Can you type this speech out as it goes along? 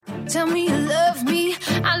Tell me you love me.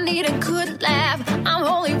 I need a good laugh. I'm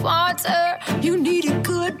holy water. You need a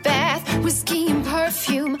good bath. Whiskey and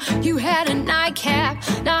perfume. You had a nightcap.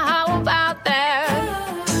 Now how about that?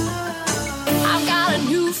 I've got a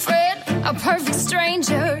new friend, a perfect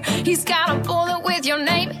stranger. He's got a bullet with your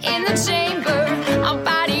name in the chamber. I'm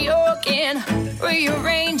body organ,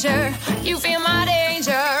 rearranger. You feel my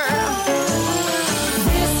danger.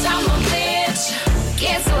 This time a bitch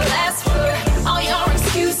gets the last word. All your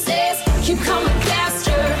excuses keep coming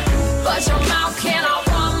faster, but your mouth cannot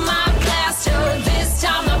run my blaster. This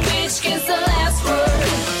time the bitch gets the last word.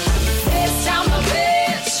 This time the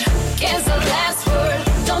bitch gets the last word.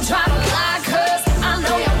 Don't try to lie, 'cause I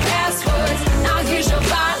know your passwords. Now here's your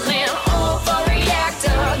violent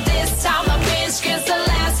overreactor. This time the bitch gets the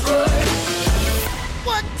last word.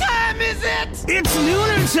 What time is it? It's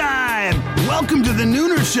Nooner time! Welcome to the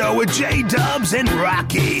Nooner Show with J-Dubs and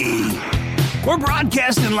Rocky. We're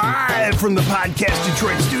broadcasting live from the Podcast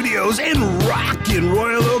Detroit studios in rockin'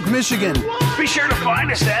 Royal Oak, Michigan. Be sure to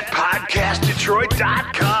find us at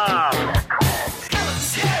podcastdetroit.com.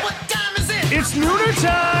 What time is it? It's Nooner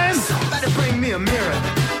time! Somebody bring me a mirror.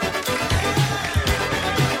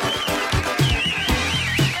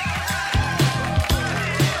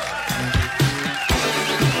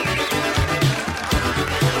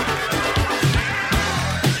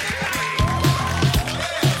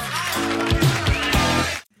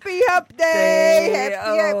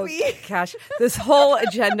 Happy. Gosh, this whole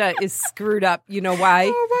agenda is screwed up. You know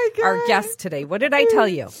why? Oh, my God. Our guest today. What did I tell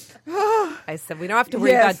you? I said we don't have to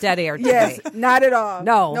worry about dead air today. Yes, not at all.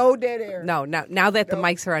 No dead air. No, now that the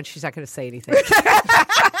mics are on, she's not going to say anything.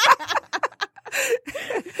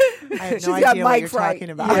 I have She's no got idea what you're mic fright. talking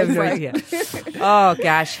about. I have no idea. Oh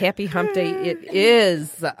gosh, happy hump day it is.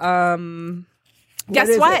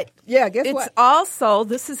 Guess what? Yeah, guess it's what? It's also,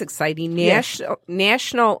 this is exciting,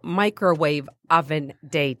 National Microwave Oven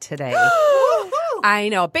Day today. I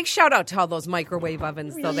know. Big shout out to all those microwave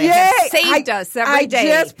ovens, though. They have saved us every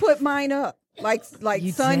day. I just put mine up, like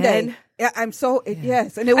You Sunday. did? Yeah, I'm so,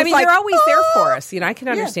 yes. And it was they're always there for us. You know, I can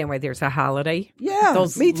understand why there's a holiday. Yeah,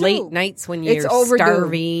 Those me too. late nights when you're It's overdue.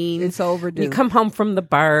 starving. It's overdue. You come home from the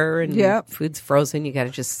bar and food's frozen. You got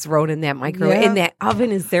to just throw it in that microwave. Yeah. And that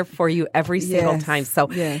oven is there for you every single time. So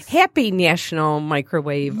happy National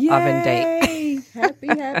Microwave Oven Day. Happy,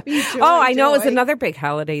 joy, I know. joy. It's another big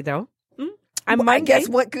holiday, though. I guess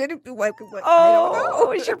what could it be? What, Oh, I don't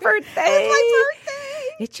know. it's your birthday. It's my birthday.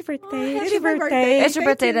 It's your birthday. Happy It's your birthday. birthday. It's your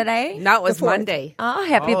birthday today? No, it was The 4th. Monday. Oh,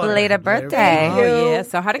 happy belated birthday. Oh, yeah.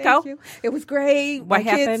 So how'd it go? Thank you. It was great. What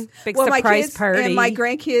happened? Big my surprise kids party. And my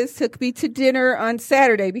grandkids took me to dinner on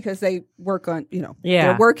Saturday because they work on,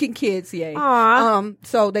 they're working kids. Yay. Aw.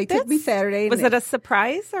 So they took me Saturday. Was it a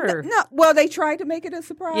surprise or? No. Well, they tried to make it a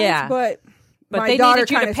surprise. Yeah. But my they daughter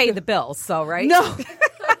needed you to kinda pay the bills, so right? No.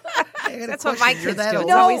 That's what my kids do. It's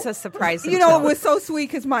No. always a surprise. It was so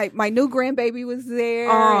sweet because my new grandbaby was there.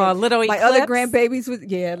 Oh, and little my Eclipse? other grandbabies was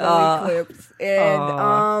little Eclipse,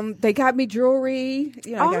 and they got me jewelry. I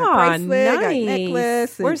got a bracelet, I got a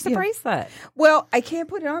necklace. And, Where's the bracelet? Well, I can't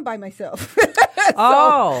put it on by myself.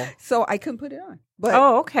 So I couldn't put it on. But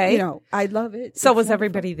okay. I love it. So It's was wonderful.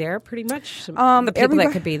 everybody there? Pretty much. The people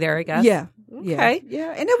that could be there, I guess. Yeah. Okay.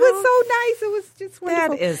 Yeah. And it was so nice. It was just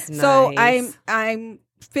wonderful. That is nice. So I'm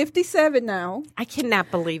 57 now. I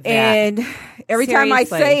cannot believe that. And every time I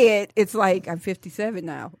Seriously. say it, it's like I'm 57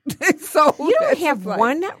 now. So you don't that's have just like-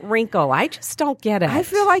 one wrinkle. I just don't get it. I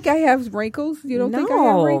feel like I have wrinkles. You don't think I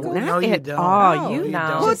have wrinkles? Not No, you at don't. all. No, you you know.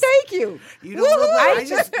 don't. Well, thank you. You don't look like, I just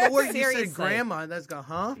just- before you seriously. said grandma, that's going,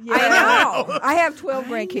 huh? Yeah. I know. I have 12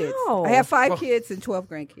 grandkids. know. I have 5 kids and 12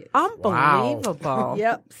 grandkids. Unbelievable.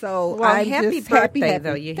 Yep. So Well, I'm happy just birthday, happy.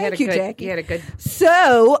 though. You Thank had you, a good. Jackie. You had a good.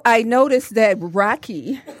 So I noticed that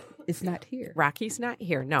Rocky is not here. Rocky's not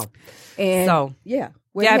here. No. And So yeah,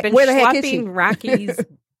 I've been where the heck is she? schlepping Rocky's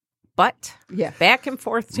butt Yeah. back and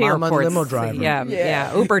forth to Mama airports. limo driver.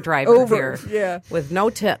 Yeah. Uber driver Uber, here. yeah. With no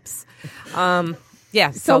tips.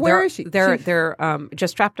 Yeah. So where they're- is she? They're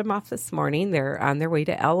just dropped them off this morning. They're on their way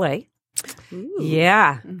to LA.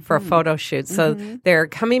 Yeah, for a photo shoot. So they're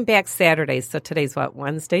coming back Saturday. So today's what,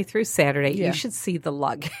 Wednesday through Saturday. Yeah. You should see the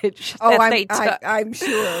luggage Oh, that they took. I'm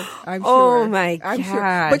sure. I'm Oh, sure. my I'm sure.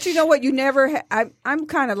 gosh. But you know what? You never. I'm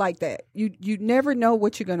kind of like that. You never know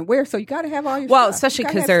what you're going to wear, so you got to have all your. Well, stuff. especially You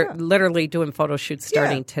gotta because have they're stuff. literally doing photo shoots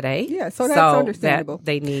starting Yeah. today. Yeah, so that's understandable. That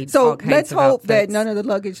they need So all kinds let's of hope that outfits. none of the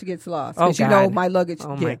luggage gets lost. Oh, Because you know God. my luggage.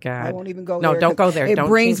 Oh, my God. I won't even go No, there. don't go there. It Don't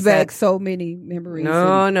brings jinx back it. so many memories.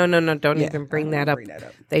 No. and- Don't Yeah, even bring I that won't up. bring that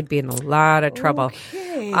up. They'd be in a lot of trouble.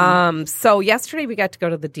 Okay. So yesterday we got to go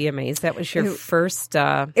to the DMAs. That was your first.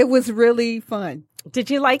 It was really fun. Did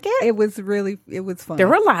you like it? It was fun. There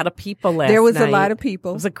were a lot of people last night. There was a lot of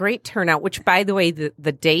people. It was a great turnout, which, by the way,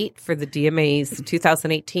 the date for the DMAs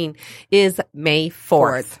 2018 is May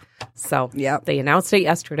 4th. So they announced it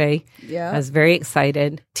yesterday. Yeah. I was very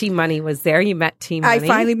excited. T-Money was there. You met T-Money. I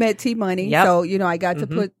finally met T-Money. Yep. So, I got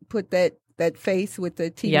to put that face with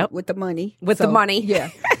the with the money. With the money.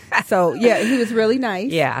 Yeah. So, he was really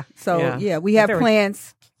nice. Yeah. So, we have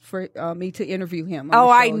plans for me to interview him.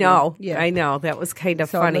 I know. Yeah. I know. That was kind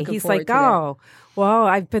of funny. He's like, well,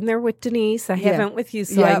 I've been there with Denise. I haven't with you,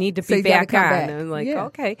 so I need to be back on. And I'm like,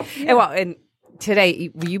 okay. Yeah. And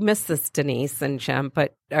today, you missed this, Denise and Jem,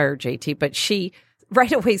 or JT, but she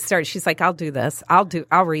right away started. She's like, I'll do this. I'll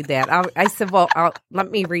read that. I said, well, let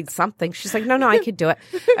me read something. She's like, no, I could do it.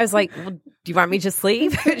 I was like, well, do you want me to just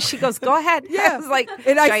leave? She goes, go ahead. Yeah. I was like,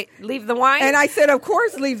 should I leave the wine? And I said, of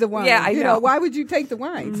course, leave the wine. Yeah, I know. Why would you take the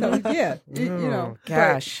wine? So,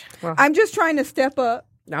 Gosh. Well, I'm just trying to step up.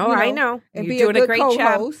 No, I know. And you're be doing a good great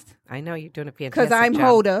co-host. job. I know you're doing a fantastic because I'm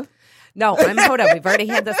job. Hoda. No, I'm Hoda. We've already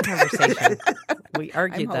had this conversation. We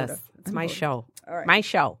argued this. It's my show. All right. My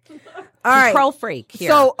show. All right. Control freak here.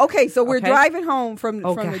 So we're driving home from the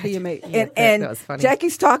DMA. And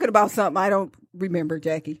Jackie's talking about something. I don't remember,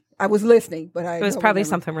 Jackie. I was listening, but it was probably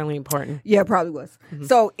something really important. Yeah, it probably was. Mm-hmm.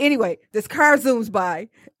 So anyway, this car zooms by,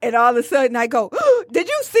 and all of a sudden I go, oh, did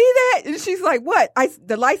you see that? And she's like, what?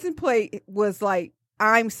 The license plate was like,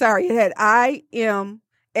 I'm sorry. It had IMSRRY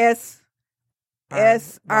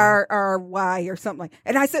or something like.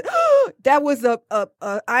 And I said, oh, that was a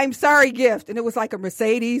I'm sorry gift, and it was like a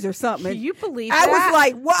Mercedes or something. Can you believe I that? was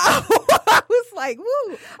like, wow. I was like,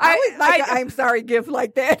 woo. I would like an I'm sorry gift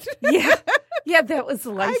like that. Yeah, that was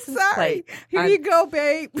the license plate. Here you go,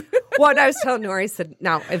 babe. What I was telling Nora, I said,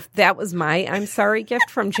 now, if that was my I'm sorry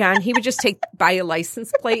gift from John, he would just buy a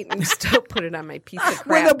license plate and still put it on my piece of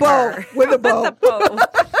crap with a bow. With a bow.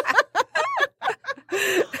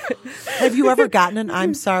 Have you ever gotten an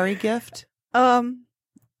I'm sorry gift?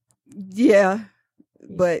 Yeah.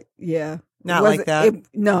 But yeah. Not like that?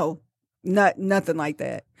 Nothing like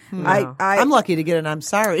that. No. I'm lucky to get an I'm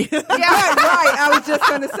sorry. Yeah, right. I was just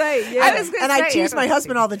going to say. Yeah. I tease my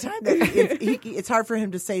husband all the time that it's hard for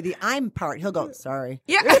him to say the I'm part. He'll go, sorry.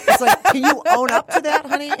 Yeah. It's like, can you own up to that,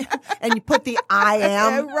 honey? And you put the I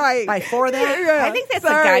am before that? Yeah. I think that's a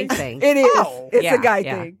guy thing. It is. It's a guy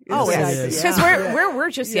thing. It is. Because we're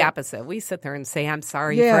just the opposite. We sit there and say, I'm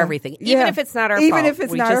sorry for everything. Even if it's not our fault. Even if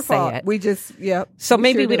it's not our fault. It. We just, So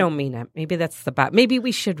maybe we don't mean it. Maybe that's the bot. Maybe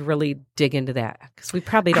we should really dig into that because we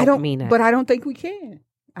probably don't mean it. But I don't think we can.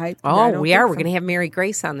 We are. We're going to have Mary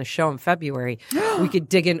Grace on the show in February. We could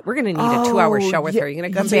dig in. We're going to need a 2-hour show with her. You're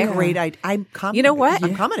going to come back. That's a great idea. I'm coming. You know what?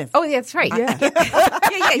 I'm coming. Oh, that's right. Yeah. You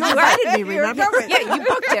invited me, remember? Yeah, you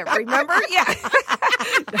booked it, remember? Yeah.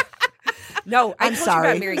 No, I'm sorry.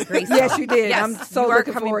 About Mary Grace. Yes, you did. Yes, I'm so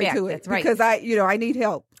looking forward to it. That's right. Because I need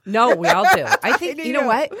help. No, we all do. I think, you know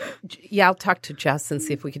what? Yeah, I'll talk to Jess and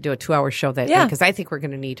see if we could do a 2-hour show that day because I think we're going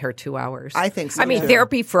to need her 2 hours. I think so. I mean,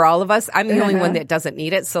 therapy for all of us. I'm the only one that doesn't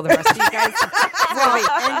need it, so the rest of you guys.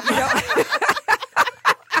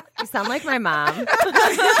 You sound like my mom.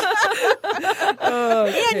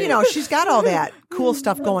 And, she's got all that cool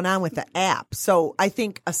stuff going on with the app. So I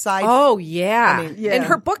think aside... Oh, yeah. And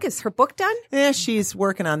her book done? Yeah, she's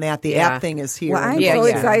working on that. The app thing is here. Well, I'm so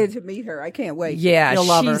excited to meet her. I can't wait. Yeah, you'll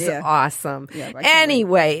love her. She's awesome. Yeah,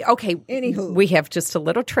 anyway, okay. Anywho. We have just a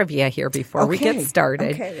little trivia here before we get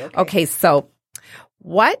started. Okay, so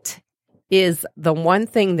what is the one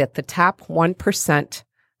thing that the top 1%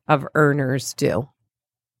 of earners do?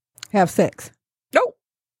 Have sex. No.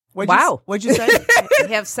 What'd you say?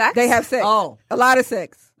 They have sex? They have sex. Oh. A lot of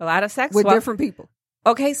sex. A lot of sex? With different people.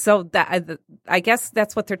 Okay, so I guess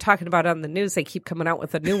that's what they're talking about on the news. They keep coming out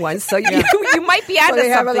with a new one. So you might be onto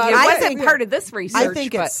something. It wasn't part of this research. I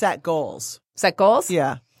think it's set goals. Set goals?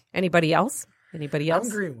 Yeah. Anybody else? I'm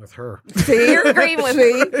agreeing with her. See, you're agreeing with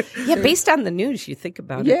her. Yeah, based on the news, you think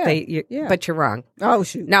about it. But you're wrong. Oh,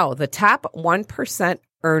 shoot. No, the top 1%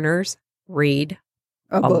 earners read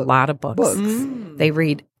a lot of books. They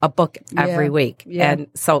read a book every week. Yeah. And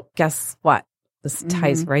so guess what? This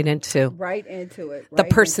ties right into it. The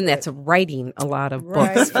person that's writing a lot of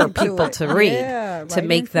books for people to read to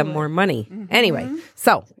make them more money. Anyway,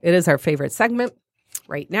 so it is our favorite segment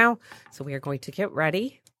right now. So we are going to get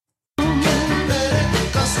ready.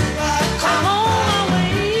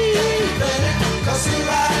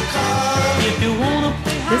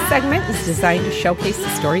 This segment is designed to showcase the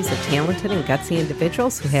stories of talented and gutsy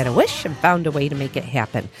individuals who had a wish and found a way to make it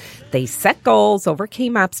happen. They set goals,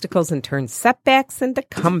 overcame obstacles, and turned setbacks into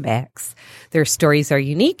comebacks. Their stories are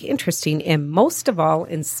unique, interesting, and most of all,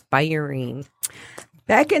 inspiring.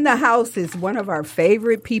 Back in the house is one of our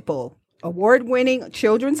favorite people, award-winning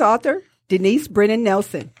children's author, Denise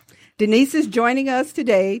Brennan-Nelson. Denise is joining us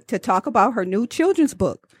today to talk about her new children's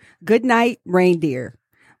book, Good Night, Reindeer.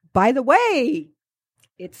 By the way,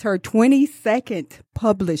 it's her 22nd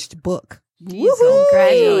published book.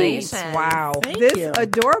 Congratulations. Wow. This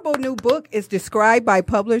adorable new book is described by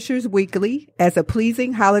Publishers Weekly as a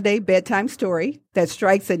pleasing holiday bedtime story that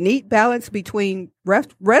strikes a neat balance between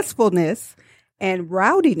restfulness and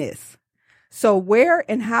rowdiness. So where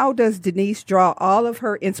and how does Denise draw all of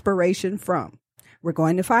her inspiration from? We're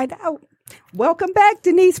going to find out. Welcome back,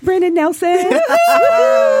 Denise Brennan-Nelson.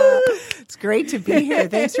 It's great to be here.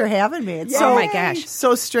 Thanks for having me. It's oh my gosh,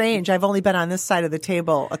 so strange. I've only been on this side of the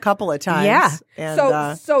table a couple of times. Yeah.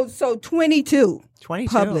 And, So 22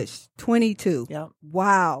 published. 22. Yeah.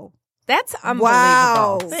 Wow. That's unbelievable.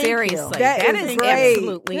 Wow. Seriously. That is great.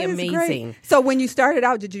 absolutely That is amazing. great. So when you started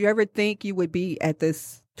out, did you ever think you would be at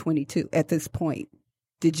this 22 at this point?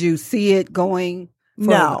 Did you see it going?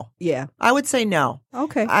 No. Yeah. I would say no.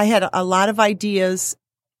 Okay. I had a lot of ideas,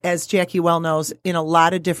 as Jackie well knows, in a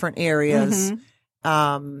lot of different areas.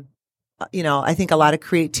 I think a lot of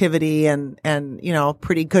creativity and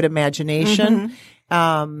pretty good imagination.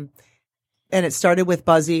 And it started with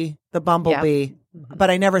Buzzy, the bumblebee, but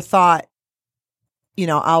I never thought,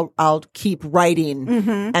 I'll keep writing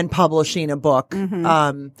and publishing a book.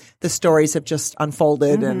 The stories have just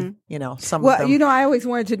unfolded and, some of them. I always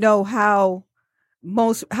wanted to know how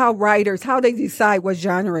writers, how they decide what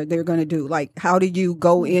genre they're going to do. Like, how do you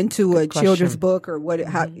go into a children's book or what,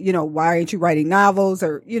 how, why aren't you writing novels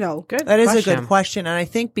or, Good That is question. a good question. And I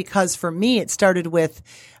think because for me, it started with,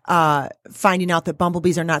 finding out that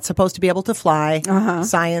bumblebees are not supposed to be able to fly.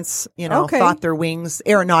 Science, thought their wings,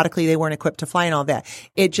 aeronautically, they weren't equipped to fly and all that.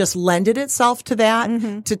 It just lended itself to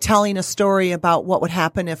that, to telling a story about what would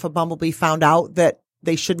happen if a bumblebee found out that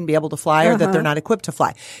they shouldn't be able to fly or that they're not equipped to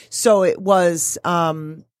fly. So it was,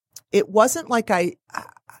 it wasn't like I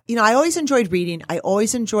always enjoyed reading. I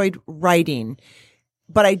always enjoyed writing,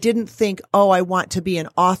 but I didn't think, I want to be an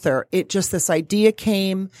author. It just, this idea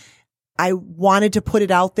came. I wanted to put it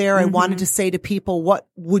out there. I wanted to say to people, what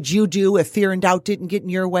would you do if fear and doubt didn't get in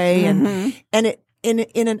your way? And it,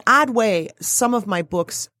 in an odd way, some of my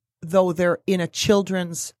books, though they're in a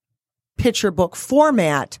children's picture book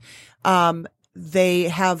format, they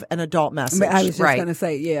have an adult message. I was just going to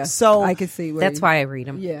say, yeah. So I can see where That's why I read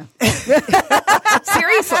them. Yeah.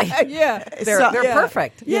 Seriously. Yeah. They're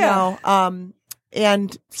perfect.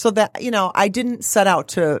 And so that, I didn't set out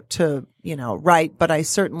to write, but I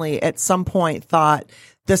certainly at some point thought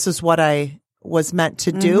this is what I was meant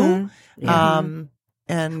to do. And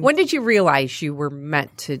when did you realize you were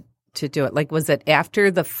meant to do it? Like, was it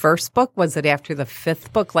after the first book? Was it after the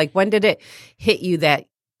fifth book? Like, when did it hit you that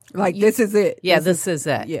this is it? Yeah, this is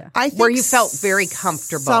it. Yeah. I think where you felt very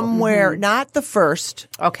comfortable. Somewhere, not the first.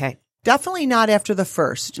 Okay. Definitely not after the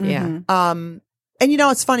first. Yeah. And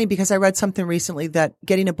it's funny because I read something recently that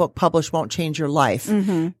getting a book published won't change your life.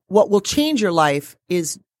 What will change your life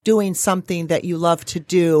is doing something that you love to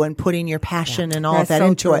do and putting your passion and all of that so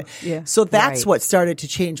into true. it. Yeah. So that's what started to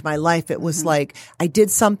change my life. It was like I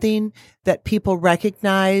did something that people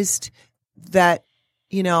recognized that,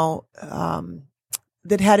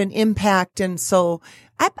 that had an impact. And so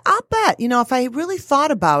I'll bet, if I really thought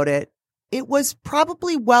about it, it was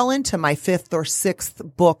probably well into my fifth or sixth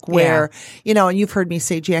book where, and you've heard me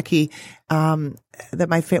say, Jackie,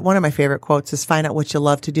 that one of my favorite quotes is find out what you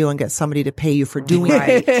love to do and get somebody to pay you for doing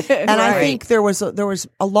it. And I think there was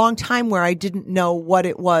a long time where I didn't know what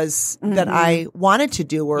it was that I wanted to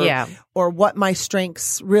do or what my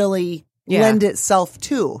strengths really lend itself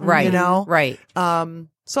to, Right. Right.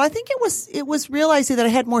 So I think it was realizing that I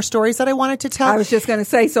had more stories that I wanted to tell. I was just going to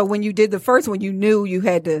say, so when you did the first one, you knew you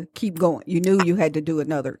had to keep going. You knew you had to do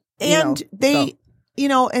another. And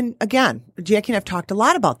and again, Jackie and I've talked a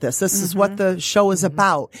lot about this. This is what the show is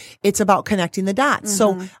about. It's about connecting the dots.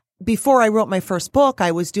 So before I wrote my first book,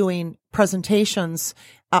 I was doing presentations,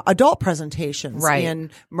 adult presentations in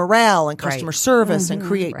morale and customer service and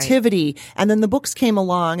creativity. And then the books came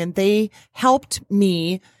along and they helped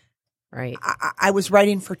me. Right. I was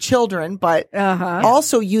writing for children, but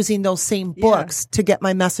also using those same books to get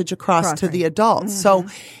my message across to the adults. So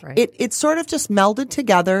it sort of just melded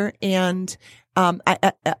together, and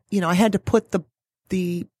I had to put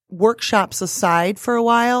the workshops aside for a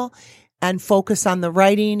while and focus on the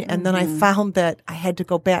writing. And then I found that I had to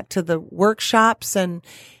go back to the workshops and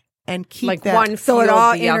keep like that. one so it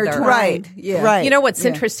all the other. intertwined. Right. Yeah. Right. You know what's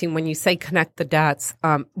interesting when you say connect the dots?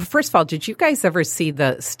 First of all, did you guys ever see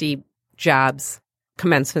the Steve Jobs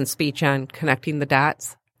commencement speech on connecting the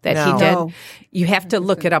dots that he did? No. You have to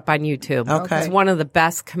look it up on YouTube. Okay. It's one of the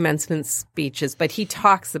best commencement speeches, but he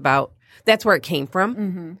talks about that's where it came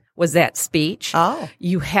from. Was that speech? Oh.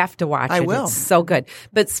 You have to watch it. I will. It's so good.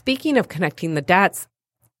 But speaking of connecting the dots,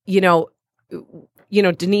 you know,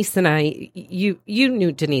 Denise and I, you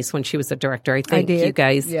knew Denise when she was a director. I think did. you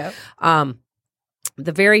guys. Yep.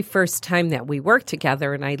 The very first time that we worked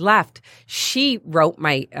together and I left, she wrote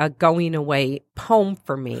my going away poem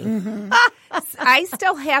for me. I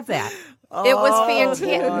still have that. It was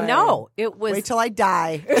fantastic. No, it was. Wait till I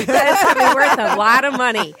die. That's going to be worth a lot of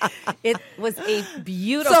money. It was a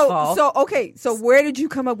beautiful. So where did you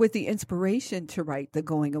come up with the inspiration to write the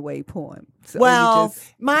going away poem? So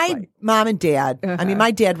my mom and dad, I mean,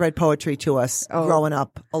 my dad read poetry to us growing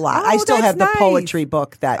up a lot. Oh, I still that's have the nice. poetry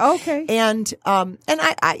book Okay. And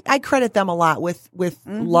I credit them a lot with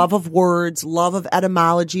love of words, love of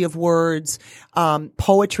etymology of words,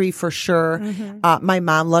 poetry for sure. My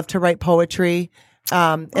mom loved to write poetry,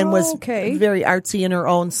 and was very artsy in her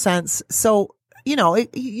own sense. So,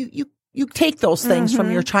 you take those things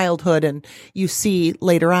from your childhood and you see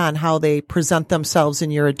later on how they present themselves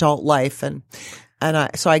in your adult life.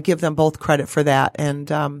 So I give them both credit for that. And,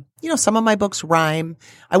 some of my books rhyme.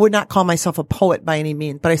 I would not call myself a poet by any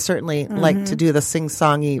means, but I certainly like to do the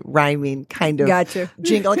sing-songy rhyming kind of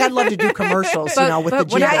jingle. Like I'd love to do commercials, with the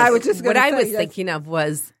jingles. What I was thinking of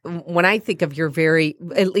was when I think of your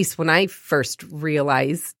at least when I first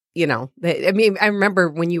realized, I remember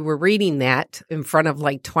when you were reading that in front of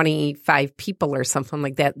like 25 people or something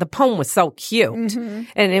like that, the poem was so cute and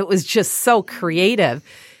it was just so creative.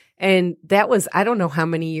 And that was, I don't know how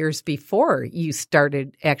many years before you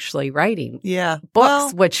started actually writing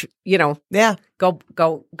books, which,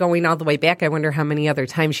 going all the way back. I wonder how many other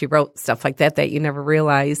times you wrote stuff like that you never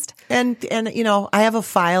realized. And I have a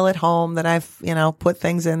file at home that I've, put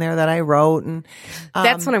things in there that I wrote. And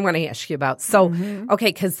that's what I want to ask you about. So, okay,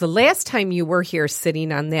 because the last time you were here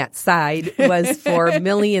sitting on that side was for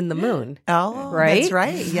Millie and the Moon. Oh, right? That's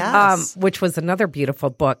right. Yes. Which was another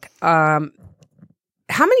beautiful book.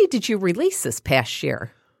 How many did you release this past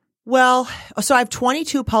year? Well, so I have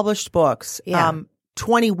 22 published books. Yeah.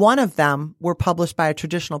 21 of them were published by a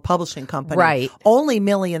traditional publishing company. Right. Only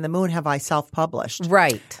Millie and the Moon have I self-published.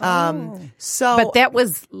 Right. But that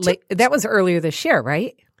was earlier this year,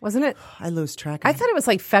 right? Wasn't it? I lose track. I thought it was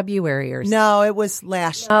like February or something. No, it was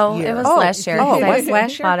last year. Oh, it was last year. Oh, it was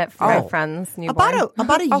last year? I bought it for my friend's newborn.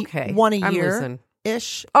 About a Okay. one a I'm year. losing.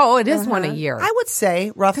 Ish. Oh, it is one a year. I would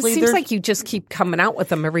say roughly. It seems like you just keep coming out with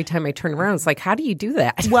them every time I turn around. It's like, how do you do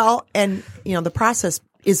that? Well, and the process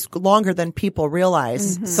is longer than people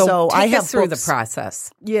realize. So take I have us through books the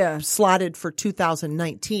process. slotted for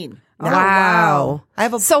 2019. Wow. I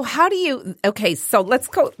have So how do you, okay, so let's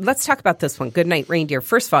talk about this one, Goodnight Reindeer.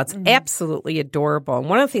 First of all, it's absolutely adorable. And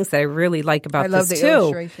one of the things that I really like about this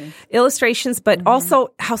too, illustrations, but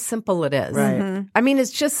also how simple it is. Right. I mean, it's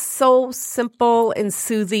just so simple and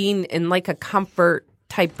soothing and like a comfort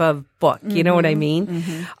type of book. You know what I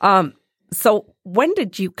mean? So when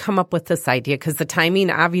did you come up with this idea? Because the timing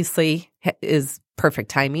obviously is perfect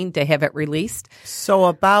timing to have it released. So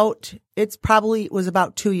it was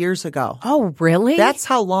about 2 years ago. Oh, really? That's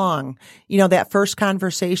how long, that first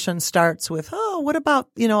conversation starts with, what about,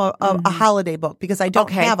 a holiday book? Because I don't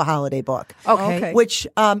have a holiday book. Okay. Which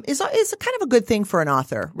is a kind of a good thing for an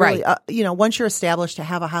author. Really. Right. Once you're established to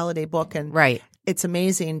have a holiday book, and it's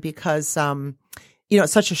amazing because,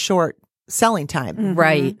 it's such a short selling time.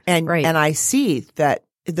 Right. And I see that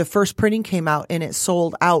the first printing came out and it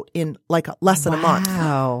sold out in like less than a month.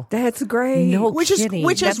 Wow. That's great. Which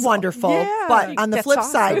is wonderful. Yeah. But on the That's flip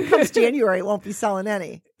awesome. side, comes January, it won't be selling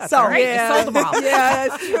any. So all right, Yeah. you sold them all. Yeah,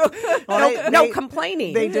 that's true. Well, No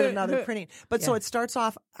complaining. They did another printing. But so it starts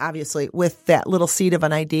off, obviously, with that little seed of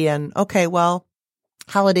an idea. And okay, well,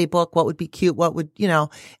 holiday book, what would be cute? What would,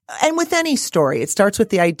 and with any story, it starts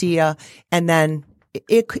with the idea and then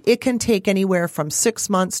it can take anywhere from 6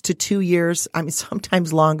 months to 2 years, I mean,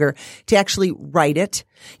 sometimes longer, to actually write it.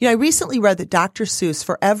 I recently read that Dr. Seuss,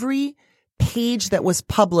 for every page that was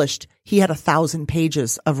published, he had 1,000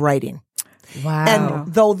 pages of writing. Wow.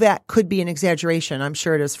 And though that could be an exaggeration, I'm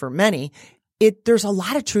sure it is for many, there's a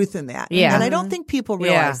lot of truth in that. Yeah. And I don't think people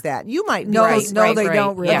realize that. You might be No, right. they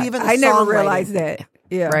don't realize. Even the I never songwriting. realized that.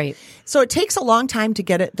 Yeah. Right. So it takes a long time to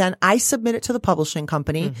get it. Then I submit it to the publishing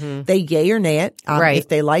company. They yay or nay it. Right. If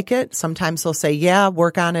they like it, sometimes they'll say, yeah,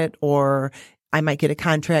 work on it, or I might get a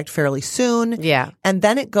contract fairly soon. Yeah. And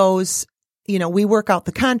then it goes, we work out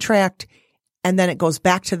the contract, and then it goes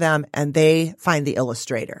back to them and they find the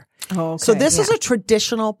illustrator. Oh, okay. So this is a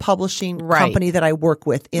traditional publishing company that I work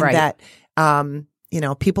with in that,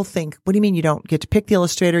 people think, what do you mean you don't get to pick the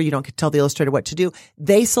illustrator? You don't get to tell the illustrator what to do.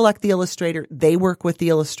 They select the illustrator. They work with the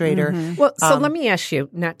illustrator. Well, so let me ask you,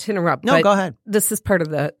 not to interrupt. No, but go ahead. This is part of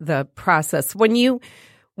the process. When you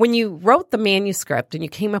wrote the manuscript and you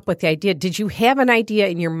came up with the idea, did you have an idea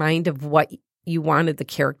in your mind of what you wanted the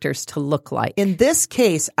characters to look like? In this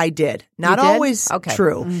case, I did. Not always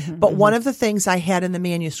true. But one of the things I had in the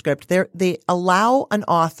manuscript, they allow an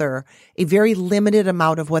author a very limited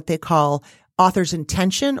amount of what they call author's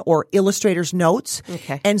intention or illustrator's notes.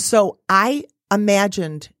 Okay. And so I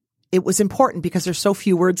imagined it was important, because there's so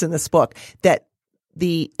few words in this book, that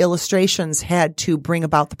the illustrations had to bring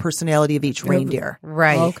about the personality of each reindeer.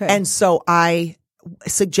 Right. Okay. And so I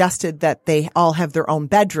suggested that they all have their own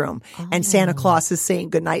bedroom, and Santa Claus is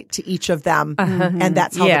saying goodnight to each of them. And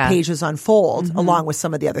that's how the pages unfold, along with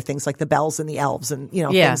some of the other things like the bells and the elves and,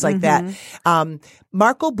 things like that.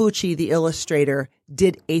 Marco Bucci, the illustrator,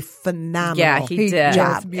 did a phenomenal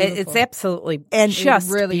job. It's absolutely and just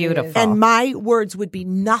really beautiful. And my words would be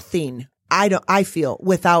nothing, I feel,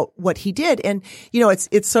 without what he did. And,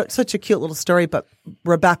 it's such a cute little story, but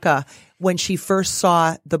Rebecca, when she first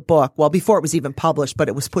saw the book, well, before it was even published, but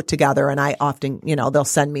it was put together, and I often, they'll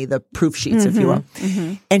send me the proof sheets, if you will.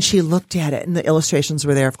 And she looked at it, and the illustrations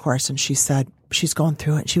were there, of course, and she said, she's going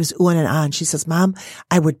through it, and she was oohing and ahhing. She says, Mom,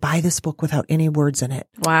 I would buy this book without any words in it.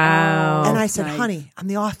 Wow. And I said, honey, I'm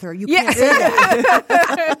the author. You can't say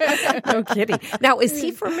that. No kidding. Now, is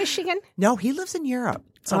he from Michigan? No, he lives in Europe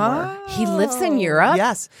somewhere. He lives in Europe?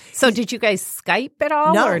 Yes. So did you guys Skype at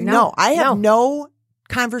all? No. I have no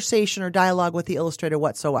conversation or dialogue with the illustrator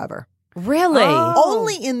whatsoever. Really?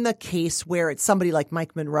 Only in the case where it's somebody like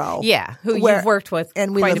Mike Monroe. Yeah, who you've worked with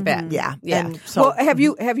and quite a bit. Yeah. Yeah. So, have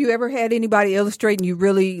you ever had anybody illustrating you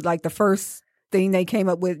really like the first thing they came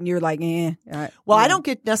up with, and you're like, Well, I don't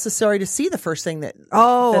get necessary to see the first thing that.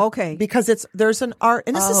 Okay. Because there's an art,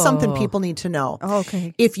 and this is something people need to know.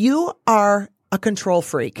 Okay. If you are a control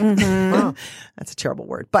freak, that's a terrible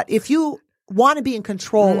word, but if you want to be in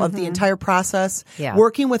control of the entire process,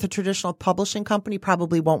 working with a traditional publishing company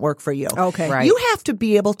probably won't work for you. Okay. Right. You have to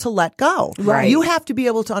be able to let go. Right. You have to be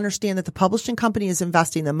able to understand that the publishing company is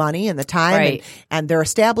investing the money and the time, and they're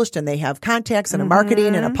established, and they have contacts and a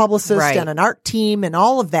marketing and a publicist and an art team and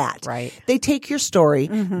all of that. Right. They take your story,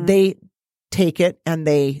 they take it, and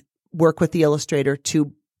they work with the illustrator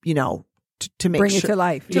to, to make bring sure, it to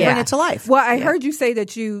life. To bring it to life. Well, I heard you say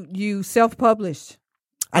that you self-published.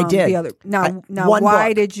 I did.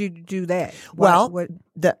 Why did you do that?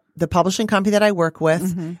 The publishing company that I work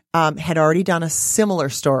with had already done a similar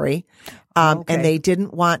story, and they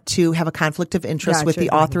didn't want to have a conflict of interest with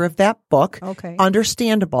the author of that book. Okay.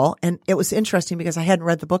 Understandable. And it was interesting because I hadn't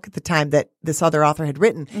read the book at the time that this other author had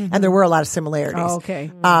written, and there were a lot of similarities.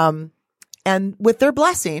 Okay. And with their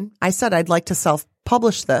blessing, I said I'd like to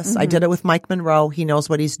self-publish this. I did it with Mike Monroe. He knows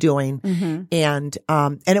what he's doing, and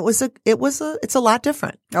it's a lot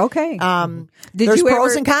different. Okay. There's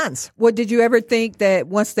pros and cons. Well, did you ever think that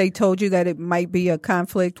once they told you that it might be a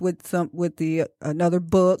conflict with another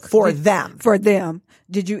book for them?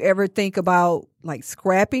 Did you ever think about like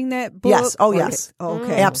scrapping that book? Yes. Oh, yes.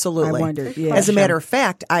 Okay. Absolutely. I wondered. Yeah. As a matter of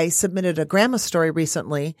fact, I submitted a grandma story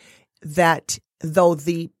recently that, though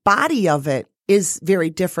the body of it is very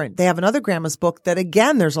different, they have another grandma's book that,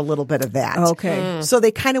 again, there's a little bit of that. Okay. So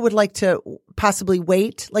they kind of would like to possibly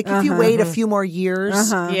wait. Like if you wait a few more years,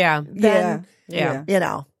 then,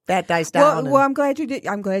 that dies down. Well, I'm glad you did.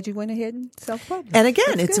 I'm glad you went ahead and self-published. And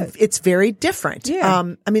again, it's very different.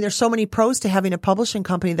 Yeah. There's so many pros to having a publishing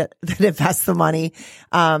company that invests the money.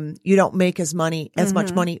 You don't make as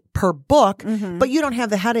much money per book, but you don't have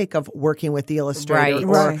the headache of working with the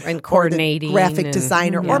illustrator and coordinating, or the graphic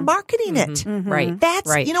designer or marketing it. Right.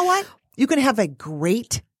 That's you know what? You can have a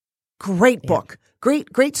great book,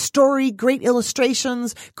 great story, great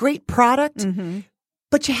illustrations, great product,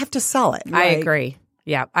 but you have to sell it. I agree.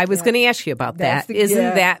 Yeah, I was going to ask you about that.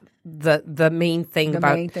 Isn't that the main thing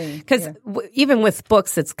because even with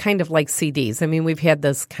books, it's kind of like CDs. I mean, we've had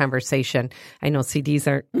this conversation. I know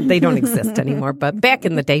CDs they don't exist anymore, but back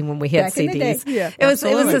in the day when we had CDs, it was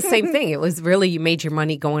the same thing. It was really, you made your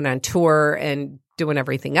money going on tour and doing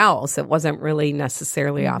everything else. It wasn't really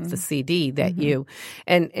necessarily off the CD that you,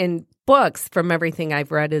 and books, from everything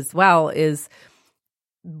I've read as well, is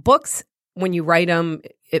books when you write them,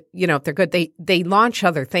 if they're good, they launch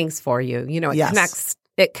other things for you.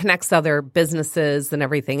 It connects other businesses and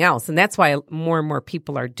everything else. And that's why more and more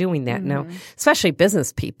people are doing that now, especially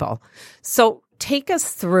business people. So take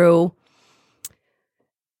us through,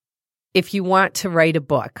 if you want to write a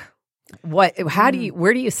book, where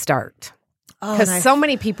do you start? Because so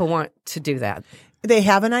many people want to do that. They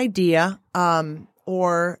have an idea,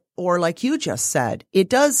 or like you just said, it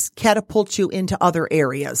does catapult you into other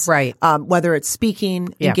areas. Right. Whether it's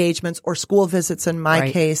speaking engagements or school visits in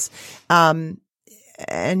my case.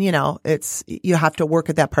 And you have to work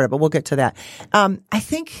at that part of it. We'll get to that. I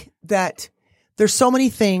think that there's so many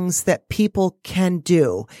things that people can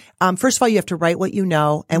do. First of all, you have to write what you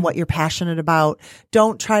know and what you're passionate about.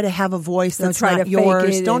 Don't try to have a voice that's not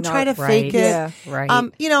yours. Don't try to fake it. Yeah, right.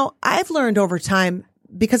 I've learned over time,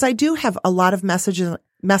 because I do have a lot of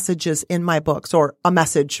messages in my books, or a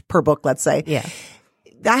message per book, let's say. Yeah.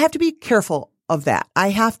 I have to be careful of that. I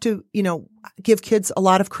have to, give kids a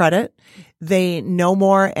lot of credit. They know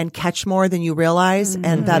more and catch more than you realize.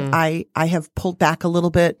 And that I have pulled back a little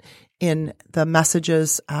bit in the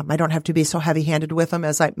messages. I don't have to be so heavy handed with them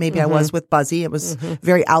as I was with Buzzy. It was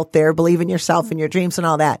very out there, believe in yourself and your dreams and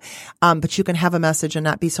all that. But you can have a message and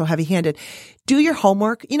not be so heavy handed. Do your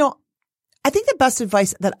homework. I think the best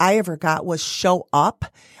advice that I ever got was show up.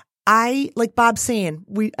 Like Bob saying,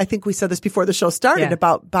 I think we said this before the show started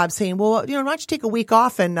about Bob saying, well, why don't you take a week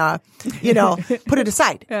off and, put it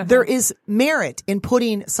aside. There is merit in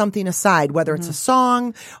putting something aside, whether it's a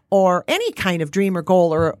song or any kind of dream or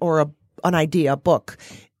goal or an idea, a book.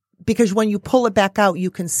 Because when you pull it back out, you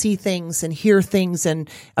can see things and hear things and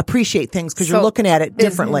appreciate things because you're looking at it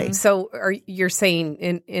differently. So you're saying,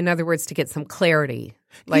 in other words, to get some clarity.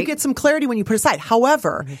 You get some clarity when you put it aside.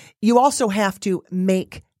 However, you also have to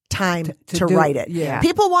make time to write it. Yeah.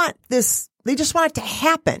 People want this. They just want it to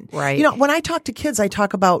happen. Right. When I talk to kids, I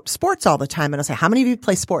talk about sports all the time, and I say, how many of you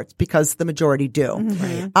play sports? Because the majority do.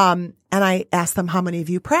 And I ask them, how many of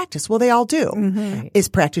you practice? Well, they all do. Right. Is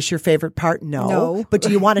practice your favorite part? No. But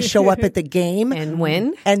do you want to show up at the game and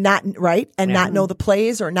win and not not know the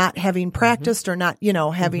plays, or not having practiced, or not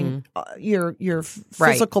having your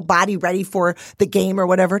physical body ready for the game or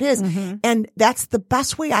whatever it is? And that's the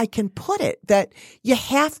best way I can put it. That you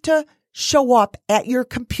have to show up at your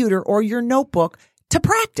computer or your notebook to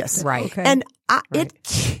practice. Right. Okay. And it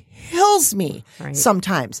kills me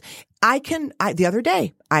sometimes. The other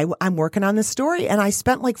day, I'm working on this story, and I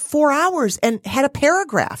spent like 4 hours and had a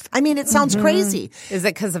paragraph. I mean, it sounds crazy. Is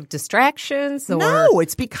it because of distractions? Or? No,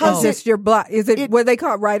 it's because it's your block. Is it what they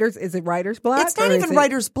call writers? Is it writer's block? It's not even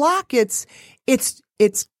writer's block. It's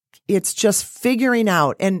just figuring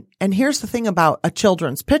out. And here's the thing about a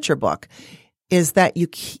children's picture book is that I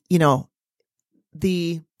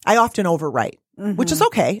often overwrite. Which is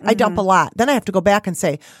okay. I dump a lot. Then I have to go back and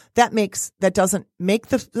say, that doesn't make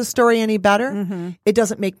the story any better. It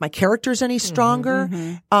doesn't make my characters any stronger.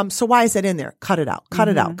 So why is that in there? Cut it out, cut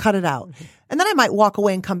it out, cut it out. And then I might walk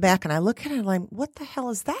away and come back and I look at it and I'm like, what the hell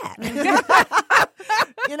is that? It's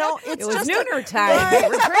it was just nooner time. They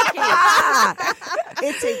were drinking.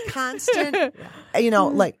 It's a constant,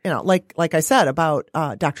 like I said about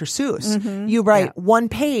Dr. Seuss. You write one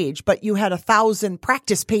page, but you had 1,000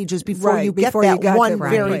 practice pages before you get that one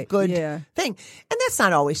very good thing. And that's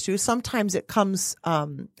not always true. Sometimes it comes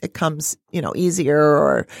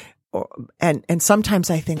easier and sometimes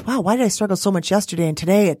I think, wow, why did I struggle so much yesterday? And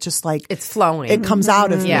today it's just like it's flowing. It comes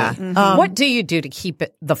out of me. What do you do to keep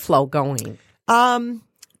the flow going?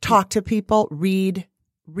 Talk to people, read.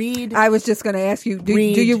 I was just going to ask you, do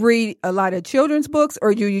you read a lot of children's books,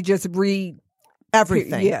 or do you just read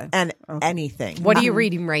everything and anything? What are you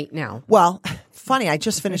reading right now? Well, funny, I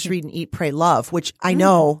just finished reading Eat, Pray, Love, which I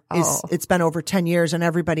know it's been over 10 years and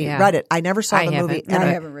everybody read it. I never saw the movie. And I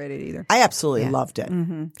haven't read it either. I absolutely loved it.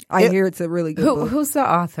 I hear it's a really good book. Who's the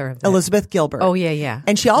author of it? Elizabeth Gilbert. Oh, yeah.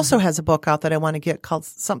 And she also has a book out that I want to get called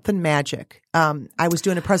Something Magic. I was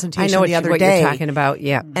doing a presentation the other day. You're talking about,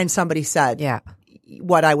 and somebody said,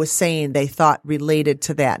 what I was saying they thought related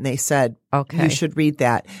to that. And they said, you should read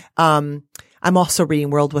that. I'm also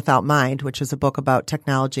reading World Without Mind, which is a book about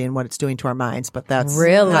technology and what it's doing to our minds, but that's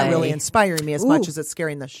not really inspiring me as much as it's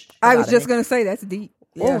scaring the shit I was just going to say that's deep.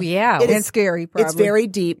 Yeah. Oh, yeah. It is scary, probably. It's very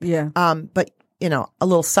deep. Yeah. But, a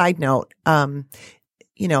little side note,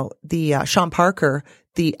 the Sean Parker,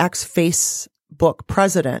 the ex-Facebook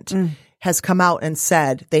president, has come out and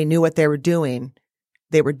said they knew what they were doing.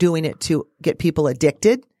 They were doing it to get people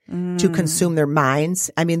addicted, to consume their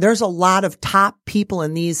minds. I mean, there's a lot of top people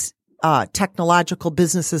in these technological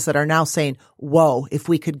businesses that are now saying, whoa, if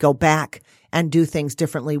we could go back and do things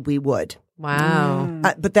differently, we would. Wow.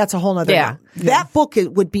 But that's a whole nother. Yeah. That book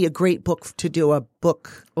would be a great book to do a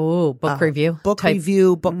book. Oh, book review. Book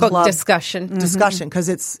club. Discussion. Discussion, because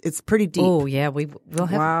it's pretty deep. Oh, yeah. We'll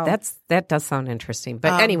have, that does sound interesting.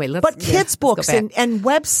 But anyway, kids' books and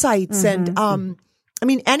websites and, I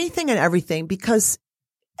mean, anything and everything, because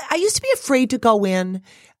I used to be afraid to go in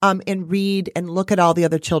and read and look at all the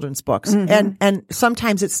other children's books. And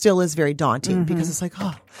sometimes it still is very daunting because it's like,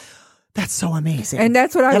 oh, that's so amazing. And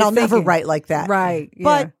that's what I'll never write like that. Right. Yeah.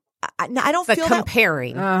 But I don't feel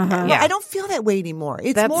comparing. I don't feel that way anymore.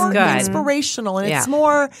 It's more inspirational and it's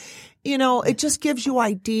more, it just gives you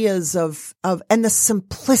ideas of and the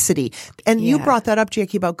simplicity. And you brought that up,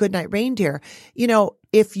 Jackie, about Goodnight Reindeer.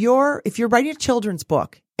 If you're writing a children's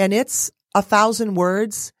book and it's 1,000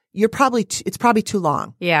 words, it's probably too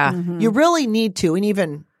long. Yeah. You really need to, and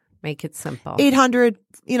even make it simple. 800,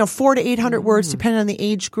 400 to 800 words, depending on the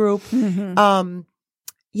age group.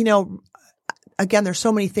 Again, there's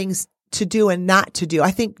so many things to do and not to do.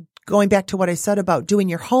 I think going back to what I said about doing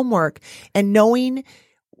your homework and knowing,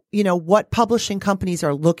 what publishing companies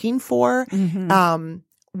are looking for,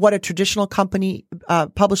 what a traditional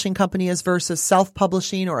publishing company is versus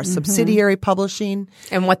self-publishing or a subsidiary publishing.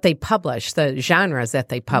 And what they publish, the genres that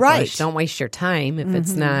they publish. Right. Don't waste your time if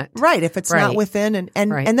it's not. Right. If it's not within.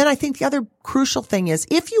 And then I think the other crucial thing is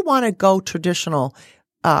if you want to go traditional,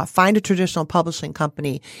 find a traditional publishing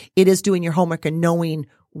company, it is doing your homework and knowing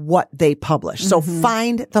what they publish. So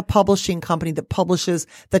find the publishing company that publishes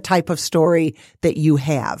the type of story that you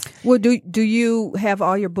have. Well, do you have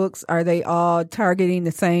all your books? Are they all targeting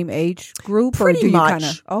the same age group? Pretty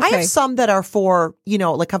much. I have some that are for,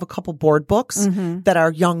 like I have a couple board books that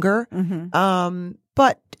are younger, and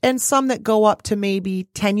some that go up to maybe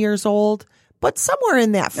 10 years old. But somewhere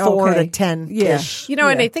in that 4 to 10-ish. And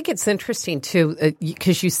I think it's interesting too,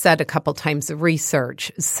 because you said a couple times the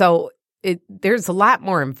research. So there's a lot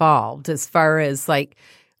more involved as far as like,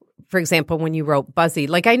 for example, when you wrote Buzzy,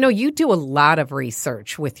 like I know you do a lot of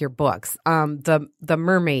research with your books. The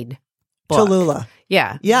mermaid book. Tallulah.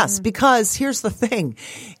 Yeah. Yes, because here's the thing.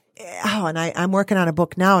 Oh, and I'm working on a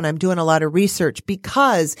book now and I'm doing a lot of research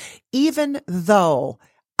because even though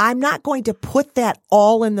I'm not going to put that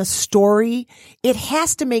all in the story, it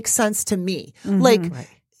has to make sense to me.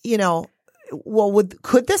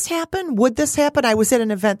 Could this happen? Would this happen? I was at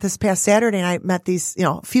an event this past Saturday and I met these,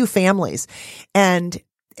 few families and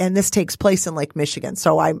this takes place in Lake Michigan.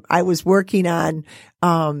 So I was working on,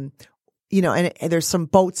 and there's some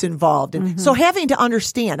boats involved. And so having to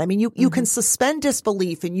understand, I mean, you can suspend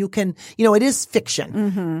disbelief and you can, it is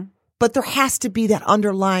fiction, but there has to be that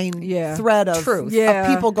underlying thread of truth, of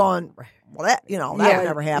people going, well, that would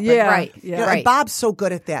never happen. Yeah. Right. Yeah. And Bob's so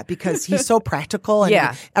good at that because he's so practical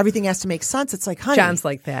and everything has to make sense. It's like, honey. John's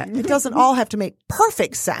like that. It doesn't all have to make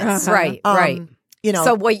perfect sense. Right.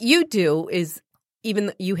 So what you do is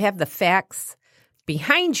even you have the facts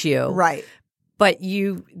behind you. Right. But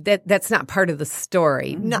that's not part of the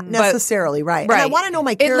story. Not necessarily, right. And I want to know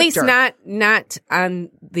my character. At least not on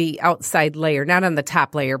the outside layer, not on the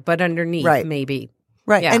top layer, but underneath maybe.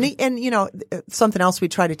 Right. Yeah. And something else we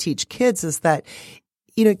try to teach kids is that,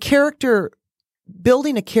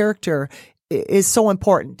 building a character is so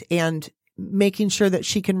important and making sure that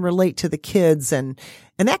she can relate to the kids and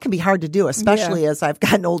that can be hard to do, especially as I've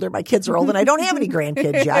gotten older. My kids are old and I don't have any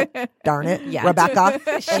grandkids yet. Darn it. Yeah. Rebecca.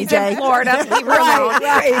 She's in Florida.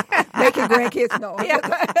 Right. Making grandkids. No.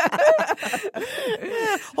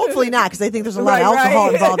 Hopefully not, because I think there's a lot of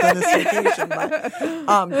alcohol involved in this vacation.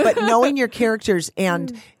 But knowing your characters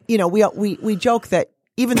and, we joke that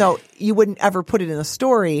even though you wouldn't ever put it in a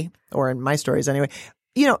story, or in my stories anyway,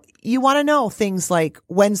 you want to know things like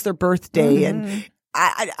when's their birthday and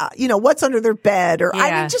what's under their bed, or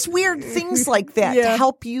just weird things like that to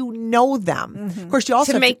help you know them. Of course, you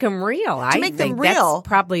also to make them real. That's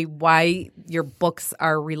probably why your books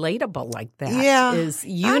are relatable like that. Yeah, is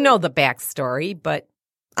know the backstory, but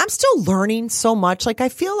I'm still learning so much. Like I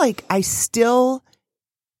feel like I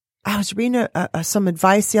was reading some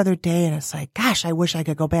advice the other day and it's like, gosh, I wish I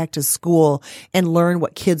could go back to school and learn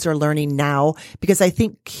what kids are learning now, because I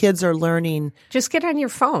think kids are learning. Just get on your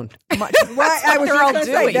phone. I was just going to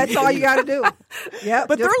say, that's all you got to do. Yeah,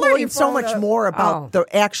 but they're learning so much more about the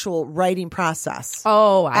actual writing process.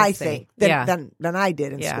 Oh, I think than I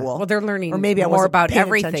did in school. Well, they're learning or maybe more about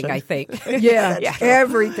everything, attention. I think.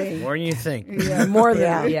 Everything. More than you think. Yeah, more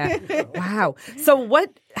than Wow. So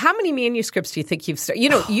how many manuscripts do you think you've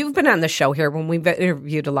started? You've been on the show here when we've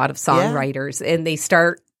interviewed a lot of songwriters and they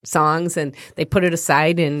start songs and they put it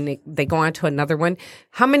aside and they go on to another one.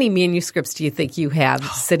 How many manuscripts do you think you have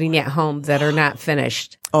sitting at home that are not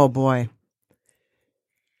finished? Oh, boy.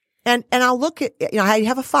 And I'll look at, I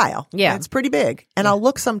have a file. Yeah. It's pretty big. And I'll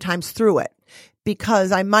look sometimes through it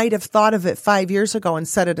because I might have thought of it 5 years ago and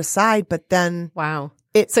set it aside, but then. Wow.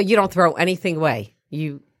 So you don't throw anything away?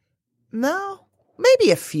 No,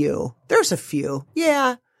 maybe a few. There's a few.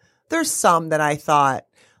 Yeah. There's some that I thought,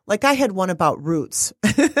 like I had one about roots.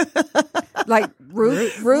 Like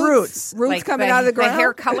roots like coming out of the ground? The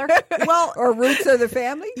hair color? Well, or roots of the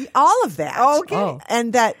family? All of that. Okay. Oh.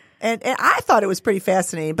 And I thought it was pretty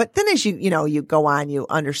fascinating. But then as you go on, you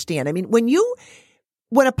understand. I mean,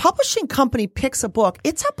 when a publishing company picks a book,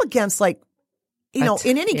 it's up against like, in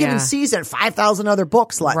any given season, 5,000 other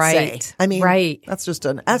books, let's say. I mean, that's just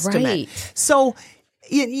an estimate. Right. So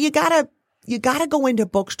you gotta go into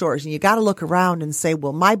bookstores and you gotta look around and say,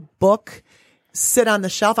 will my book sit on the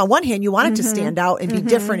shelf? On one hand, you want it to stand out and be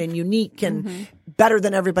different and unique and better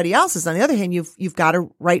than everybody else's. On the other hand, you've got to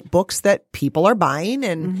write books that people are buying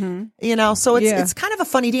and, so it's kind of a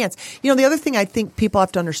funny dance. The other thing I think people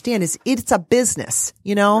have to understand is it's a business,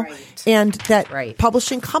 and that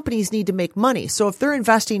publishing companies need to make money. So if they're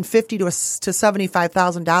investing $50,000 to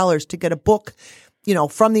 $75,000 to get a book,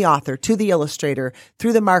 from the author to the illustrator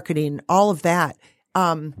through the marketing, all of that,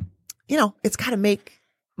 it's got to make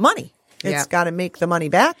money. It's got to make the money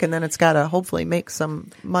back, and then it's got to hopefully make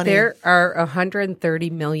some money. There are 130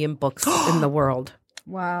 million books in the world.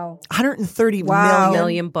 Wow. 130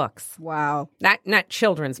 million books. Wow. Not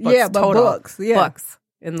children's books, but total books. Yeah. Books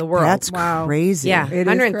in the world. That's crazy. Yeah, it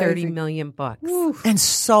 130 million books. Oof. And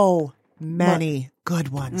so many good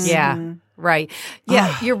ones. Yeah, right.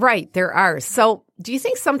 Yeah, you're right. There are. So do you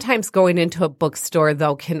think sometimes going into a bookstore,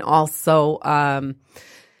 though, can also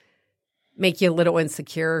make you a little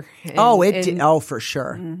insecure? For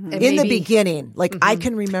sure. In the beginning, like I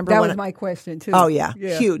can remember that was my question too. Oh yeah,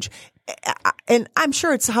 huge. And I'm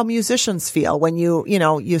sure it's how musicians feel when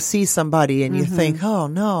you see somebody and you think, oh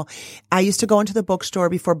no. I used to go into the bookstore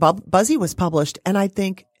before Buzzy was published, and I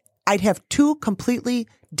think I'd have two completely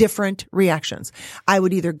different reactions. I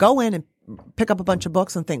would either go in and pick up a bunch of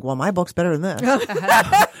books and think, well, my book's better than this.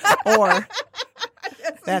 Or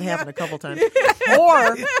that happened a couple times.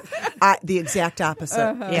 Or the exact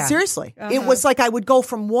opposite. Seriously. It was like I would go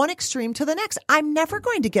from one extreme to the next. I'm never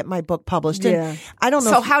going to get my book published. And I don't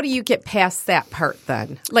know. So how do you get past that part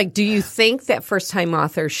then? Like, do you think that first-time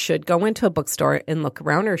authors should go into a bookstore and look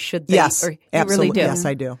around, or should they? Yes, or absolutely. You really do? Yes,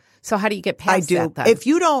 I do. So how do you get past that then? If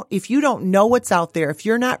you don't know what's out there, if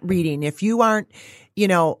you're not reading, if you aren't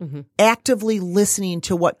actively listening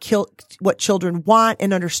to what children want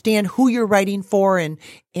and understand who you're writing for and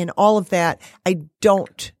all of that, I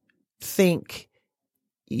don't think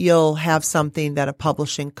you'll have something that a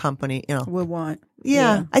publishing company, would want.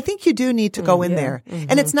 Yeah, I think you do need to go in there.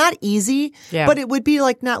 And it's not easy, but it would be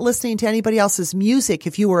like not listening to anybody else's music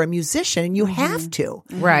if you were a musician, and you have to.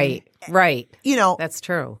 Right. That's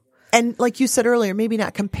true. And like you said earlier, maybe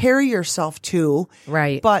not compare yourself to,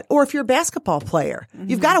 or if you're a basketball player,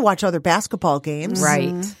 you've got to watch other basketball games.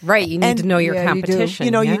 Right. You need to know your competition.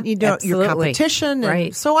 You need to know your competition.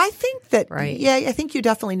 And so I think that, I think you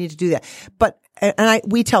definitely need to do that. But,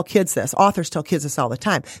 we tell kids this, authors tell kids this all the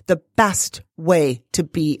time. The best way to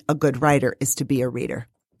be a good writer is to be a reader.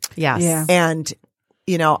 Yes. Yeah. And,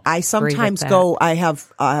 I sometimes I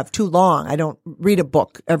have too long. I don't read a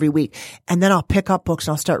book every week. And then I'll pick up books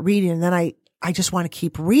and I'll start reading. And then I just want to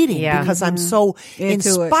keep reading because I'm so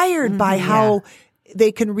inspired by how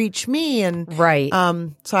they can reach me. And,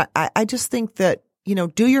 so I just think that,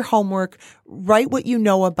 do your homework, write what you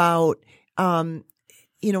know about,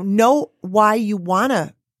 know why you want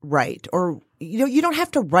to write, or, you don't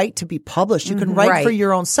have to write to be published. You can write for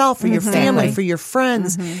your own self, for your family, for your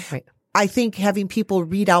friends. I think having people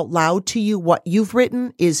read out loud to you what you've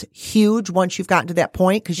written is huge once you've gotten to that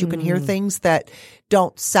point, because you can hear things that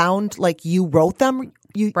don't sound like you wrote them.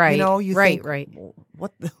 You think,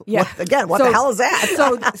 what the hell is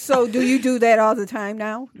that? So do you do that all the time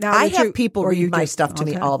now? I have people read my stuff to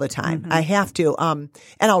me all the time. I have to, and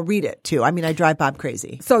I'll read it too. I mean, I drive Bob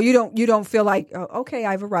crazy. So you don't feel like, okay,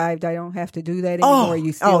 I've arrived, I don't have to do that anymore.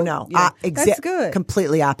 You still, no, that's good.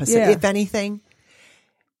 Completely opposite. Yeah.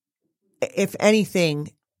 If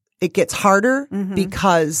anything, it gets harder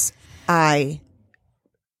because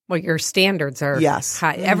your standards are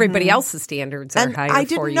high. Everybody else's standards are higher I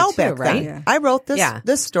didn't for you know too, back right? then. Yeah. I wrote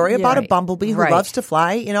this story about a bumblebee who loves to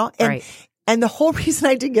fly, and the whole reason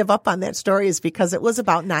I didn't give up on that story is because it was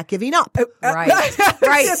about not giving up. Right.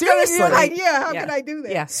 Seriously. How can I do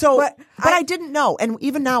that? Yeah. So, but I didn't know. And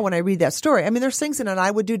even now when I read that story, I mean, there's things in it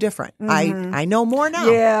I would do different. I know more now.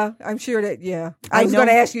 Yeah. I'm sure that, I was going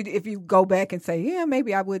to ask you if you go back and say,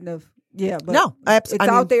 maybe I wouldn't have Yeah, but no, it's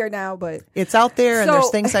out there now, but it's out there, and there's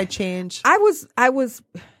things I change. I was,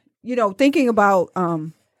 thinking about,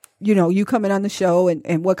 you coming on the show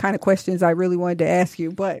and what kind of questions I really wanted to ask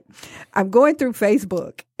you, but I'm going through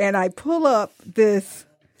Facebook and I pull up this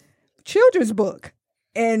children's book,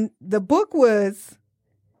 and the book was,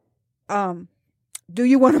 Do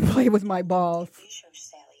You Want to Play With My Balls?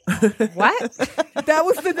 What? That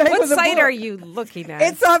was the name what of the site book. are you looking at?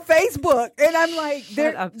 It's on Facebook, and I'm like,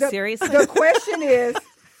 seriously? The question is,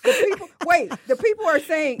 the people are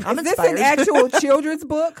saying, I'm is this inspired. an actual children's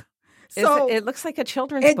book? So it looks like a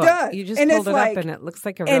children's book. Does. You just and pulled it like, up, and it looks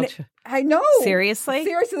like a real. I know. Seriously,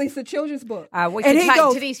 it's a children's book. And he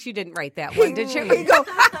goes, Denise, you didn't write that one, did you? He goes,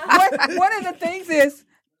 one of the things is,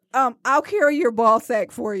 I'll carry your ball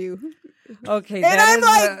sack for you. Okay, and I'm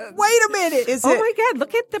like, wait a minute. My God,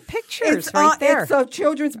 look at the pictures right there. It's a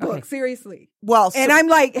children's book, seriously. Well, and I'm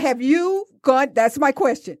like, have you gone, that's my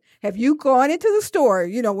question. Have you gone into the store,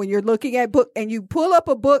 when you're looking at book and you pull up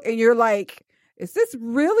a book and you're like, is this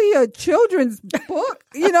really a children's book?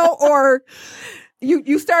 Or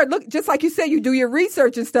you start looking, just like you said, you do your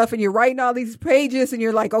research and stuff and you're writing all these pages and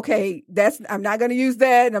you're like, okay, I'm not going to use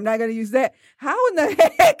that and I'm not going to use that. How in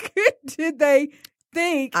the heck did they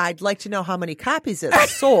think? I'd like to know how many copies it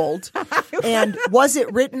sold, and was it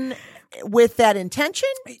written with that intention,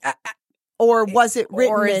 or was it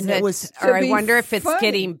written and it was? Or I wonder if it's funny.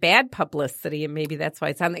 Getting bad publicity, and maybe that's why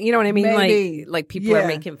it's on. You know what I mean? Maybe. Like people are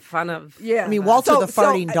making fun of. Yeah, I mean, Walter the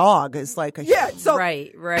farting dog is like a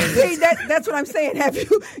right. See, that's what I'm saying. Have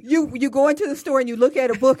you go into the store and you look at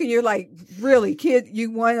a book and you're like, really, kid, you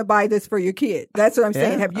want to buy this for your kid? That's what I'm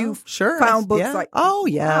saying. Have you found books like? Oh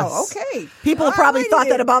yes. Wow, okay. People have probably thought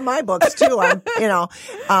that about my books too.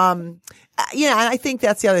 I think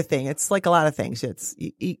that's the other thing. It's like a lot of things.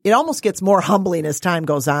 It almost gets more humbling as time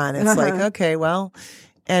goes on. It's like, okay, well,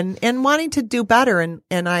 and wanting to do better. And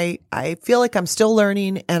I feel like I'm still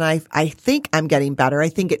learning, and I think I'm getting better. I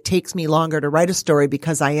think it takes me longer to write a story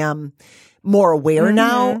because I am more aware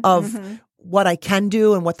now of what I can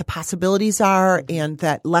do and what the possibilities are, and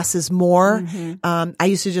that less is more. I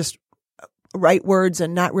used to just write words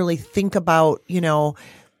and not really think about,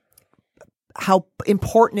 how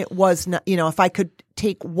important it was, if I could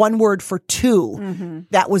take one word for two,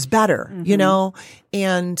 that was better,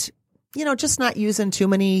 and, just not using too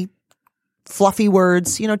many fluffy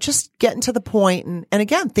words, just getting to the point. And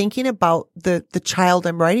again, thinking about the child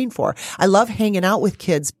I'm writing for. I love hanging out with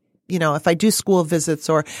kids. If I do school visits,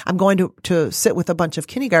 or I'm going to sit with a bunch of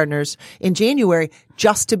kindergartners in January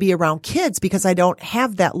just to be around kids, because I don't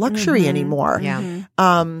have that luxury anymore. Yeah.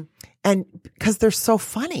 And because they're so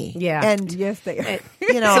funny. Yeah. And yes, they are.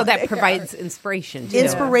 So that provides inspiration too.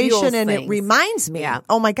 Inspiration, and it reminds me,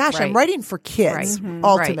 oh my gosh, I'm writing for kids,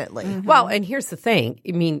 ultimately. Well, and here's the thing.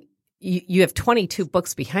 I mean, you have 22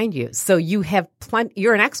 books behind you, so you have plenty.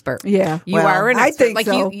 You're an expert. Yeah, you are an expert. I think like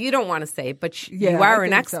so. You don't want to say, but you are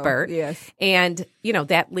an expert. So. Yes, and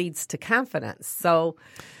that leads to confidence. So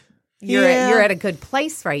you're at a good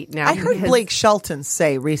place right now. I heard Blake Shelton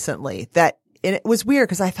say recently that, and it was weird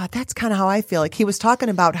because I thought that's kind of how I feel. Like, he was talking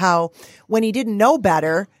about how when he didn't know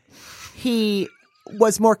better, he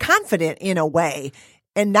was more confident in a way,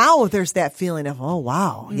 and now there's that feeling of, oh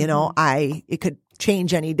wow, it could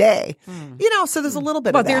change any day. So there's a little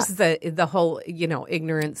bit of that. Well, there's the whole,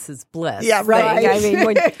 ignorance is bliss. Yeah, right. thing. I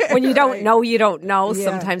mean, when you don't know, you don't know. Yeah.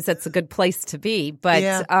 Sometimes that's a good place to be.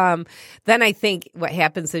 But then I think what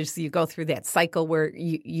happens is you go through that cycle where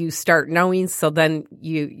you start knowing. So then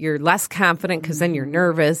you're less confident because then you're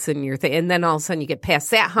nervous and and then all of a sudden you get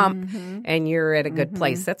past that hump and you're at a good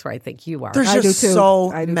place. That's where I think you are. There's just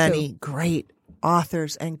so many great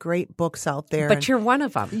authors and great books out there. But you're one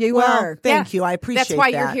of them. You are. Thank you. I appreciate that. That's why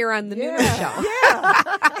you're here on the Nooner Show.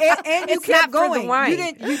 Yeah. and you kept going.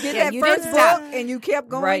 You did that first book and you kept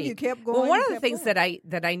going. Right. You kept going. Well, one of the things that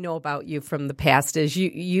I know about you from the past is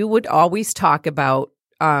you would always talk about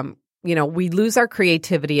we lose our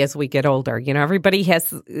creativity as we get older. Everybody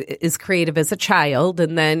is creative as a child,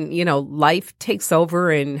 and then, life takes over,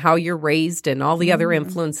 and how you're raised and all the other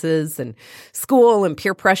influences and school and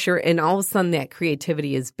peer pressure, and all of a sudden that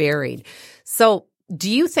creativity is buried. So do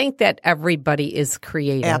you think that everybody is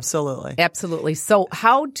creative? Absolutely. Absolutely. So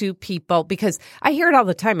how do people, because I hear it all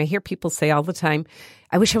the time. I hear people say all the time,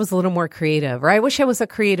 I wish I was a little more creative, or I wish I was a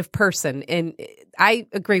creative person. And I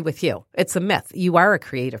agree with you. It's a myth. You are a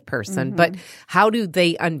creative person, but how do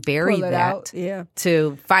they unbury that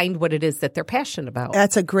to find what it is that they're passionate about?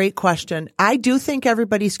 That's a great question. I do think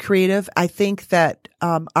everybody's creative. I think that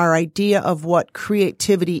our idea of what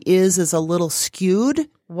creativity is a little skewed.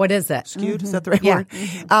 What is it? Skewed? Is that the right word?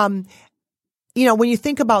 when you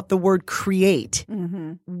think about the word create,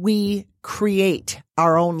 we create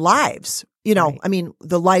our own lives. I mean,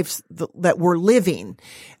 the lives that we're living.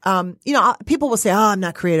 People will say, "Oh, I'm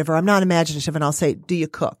not creative," or "I'm not imaginative," and I'll say, "Do you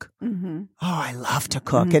cook?" Oh, I love to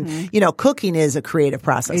cook, and cooking is a creative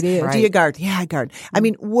process. It is. Do you garden? Yeah, I garden. I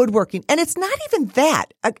mean, woodworking, and it's not even that.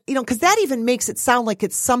 Because that even makes it sound like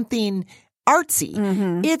it's something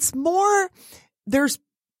artsy. It's more.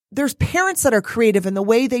 There's parents that are creative in the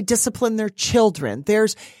way they discipline their children.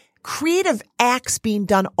 There's creative acts being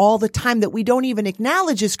done all the time that we don't even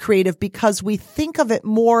acknowledge as creative because we think of it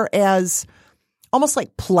more as almost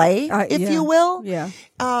like play, if you will. Yeah.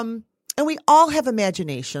 And we all have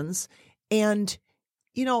imaginations. And,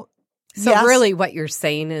 So yes, really what you're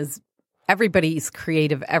saying is everybody's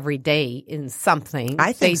creative every day in something.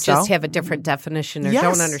 I think they so. just have a different definition or Yes.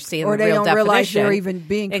 don't understand Or the they real don't realize definition. they're even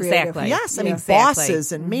being creative. Exactly. Yes, I mean, Exactly.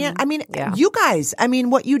 bosses and Yeah. you guys,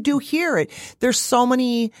 what you do here, there's so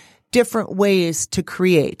many different ways to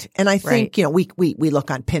create. And I think, we look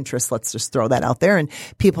on Pinterest, let's just throw that out there, and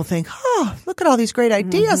people think, oh, look at all these great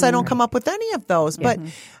ideas. I don't come up with any of those. But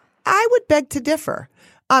I would beg to differ.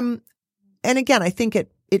 And again, I think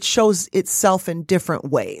it shows itself in different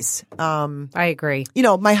ways. I agree.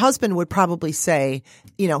 My husband would probably say,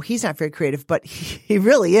 he's not very creative, but he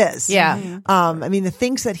really is. Yeah. The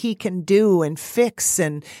things that he can do and fix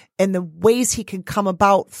and the ways he can come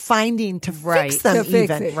about finding to fix them, To fix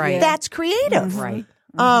even. it, Right. That's creative. Right.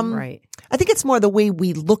 Right. I think it's more the way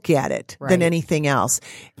we look at it than anything else.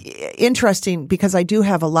 Interesting, because I do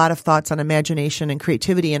have a lot of thoughts on imagination and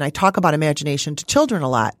creativity, and I talk about imagination to children a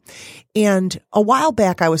lot. And a while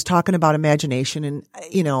back, I was talking about imagination, and,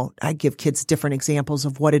 I give kids different examples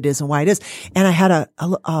of what it is and why it is. And I had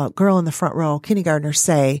a girl in the front row, kindergartner,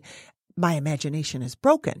 say, "My imagination is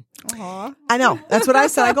broken." Aww. I know. That's what I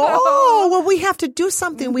said. I go, "Oh, well, we have to do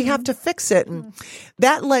something. We have to fix it." And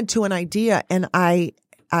that led to an idea. And I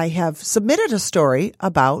have submitted a story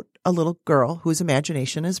about a little girl whose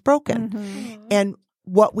imagination is broken and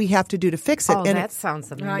what we have to do to fix it. Oh, and that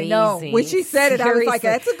sounds amazing. I know. When she said it, I was like,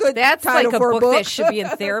 that's a good That's title like a for a book book. that should be in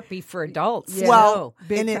therapy for adults. Yeah. Well,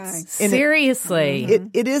 Big and time. Seriously.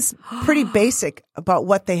 it is pretty basic about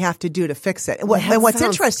what they have to do to fix it. And what's sounds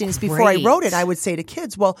interesting is before I great. wrote it, I would say to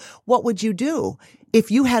kids, well, what would you do if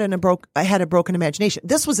you had a broken imagination?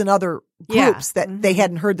 This was in other groups that they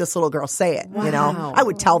hadn't heard this little girl say it. Wow. I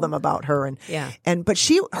would tell them about her but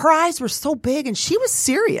her eyes were so big and she was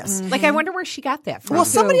serious. Like, I wonder where she got that from. Well,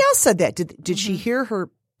 somebody else said that. Did she hear her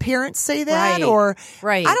parents say that? Right. Or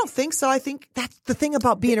Right. I don't think so. I think that's the thing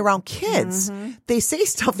about being around kids. They say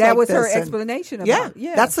stuff That like was this. her and- explanation about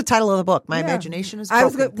yeah, that's the title of the book. My Yeah. imagination is I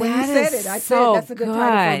broken. was good when you That said is it. I so said that's a good title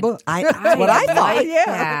for a good. book. That's what I thought. like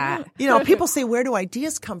Yeah. that. People say, where do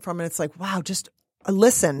ideas come from? And it's like, wow, just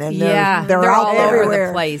listen. And Yeah. they're out all there. over everywhere.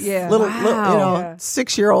 the place. Yeah. Little, Wow. Yeah.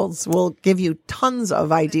 6-year-olds will give you tons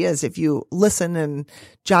of ideas if you listen and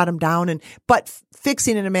jot them down. But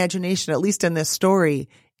fixing an imagination, at least in this story,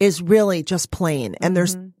 is really just playing. And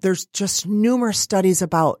there's just numerous studies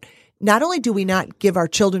about not only do we not give our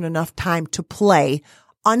children enough time to play,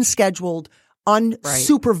 unscheduled,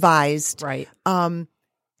 unsupervised. Right.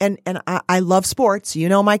 And I love sports.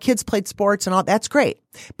 My kids played sports and all. That's great.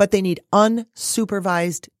 But they need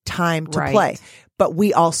unsupervised time to Right. play. But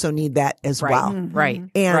we also need that as well. Right.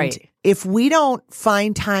 And Right. if we don't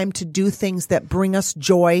find time to do things that bring us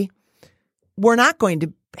joy, we're not going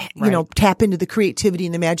to, tap into the creativity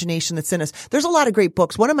and the imagination that's in us. There's a lot of great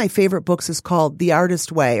books. One of my favorite books is called The Artist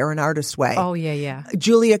Way or An Artist Way. Oh, yeah.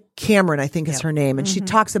 Julia Cameron, I think is her name. And she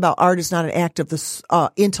talks about art is not an act of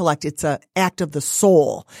the intellect. It's an act of the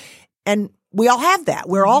soul. And we all have that.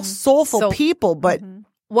 We're all soulful people, but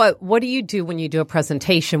What do you do when you do a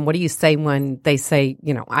presentation? What do you say when they say,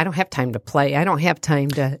 I don't have time to play. I don't have time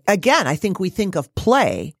to. again, I think we think of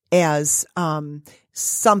play as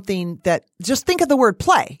something that just think of the word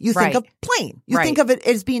play. You think Right. of playing. You Right. think of it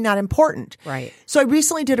as being not important. Right. So I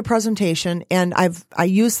recently did a presentation, and I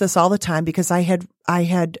use this all the time because I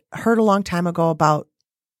had heard a long time ago about.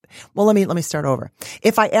 Well, let me start over.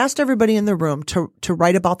 If I asked everybody in the room to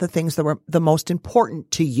write about the things that were the most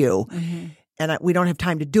important to you, and we don't have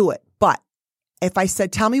time to do it, but if I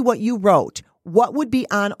said, tell me what you wrote, what would be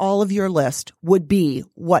on all of your list would be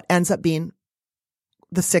what ends up being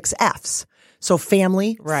the 6 F's. So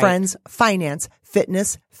family, Right. friends, finance,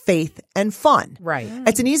 fitness, faith, and fun. Right.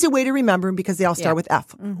 It's an easy way to remember them because they all start with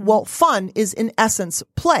F. Well, fun is in essence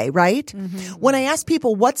play, right? When I ask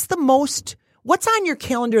people, what's on your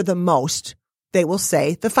calendar the most? They will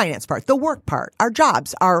say the finance part, the work part, our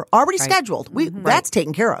jobs are already scheduled. That's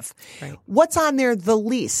taken care of. Right. What's on there the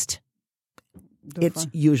least? it's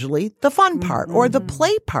usually the fun part or the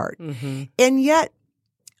play part. And yet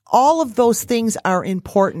all of those things are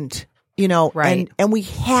important, you know, and we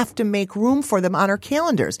have to make room for them on our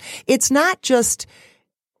calendars. It's not just,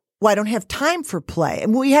 well, I don't have time for play.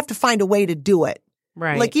 And we have to find a way to do it.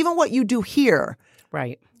 Right. Like even what you do here.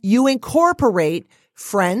 Right. You incorporate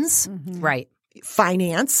friends. Right.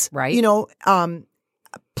 Finance. Right. You know,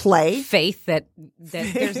 play. Faith that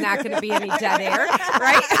there's not going to be any dead air.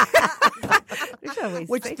 Right.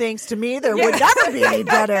 Which thanks to me, there would never be any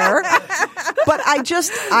dead air. But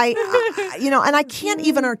you know, and I can't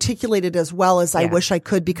even articulate it as well as I wish I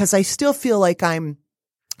could, because I still feel like I'm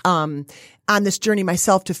on this journey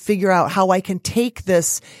myself to figure out how I can take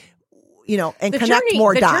this, you know, and connect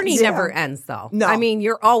more dots. The journey never ends, though. No. I mean,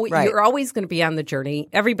 you're always going to be on the journey.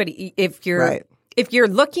 Everybody, if you're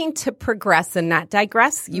looking to progress and not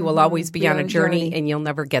digress, you will always be on a journey and you'll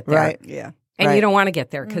never get there. Right. Yeah. And you don't want to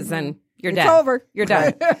get there because then you're dead. It's over. You're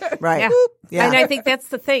done. Right. Yeah. Yeah. And I think that's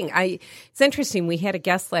the thing. It's interesting. We had a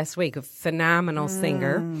guest last week, a phenomenal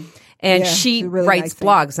singer, and she really writes nice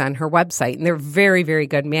blogs on her website, and they're very, very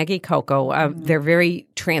good. Maggie Coco. They're very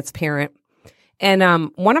transparent.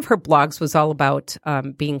 And one of her blogs was all about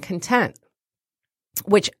being content,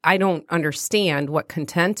 which I don't understand what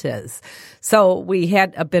content is. So we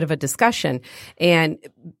had a bit of a discussion and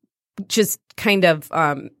just kind of,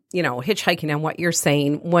 you know, hitchhiking on what you're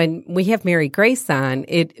saying. When we have Mary Grace on,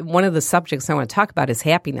 one of the subjects I want to talk about is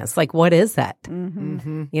happiness. Like, what is that?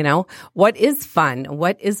 You know, what is fun?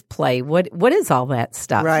 What is play? What is all that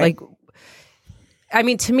stuff? Right. Like, I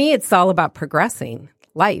mean, to me, it's all about progressing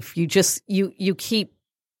life. You just, you keep,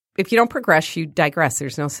 if you don't progress, you digress.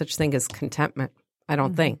 There's no such thing as contentment, I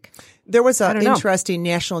don't think. There was an interesting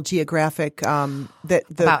National Geographic that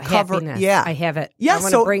the about cover. Happiness. Yeah, I have it. Yeah, I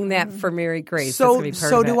want to bring that for Mary Grace. So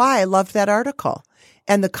do I. I loved that article.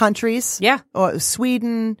 And the countries. Yeah.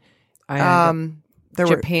 Sweden.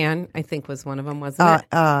 Japan, I think, was one of them, wasn't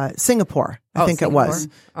it? Singapore, I think Singapore. it was.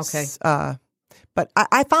 Okay. But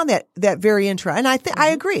I found that very interesting. And I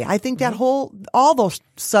agree. I think that all those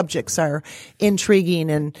subjects are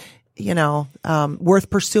intriguing and, you know, worth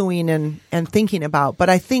pursuing and thinking about. But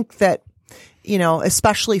I think that, you know,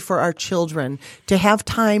 especially for our children, to have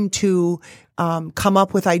time to come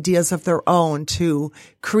up with ideas of their own, to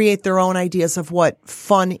create their own ideas of what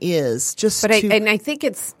fun is. And I think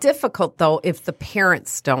it's difficult, though, if the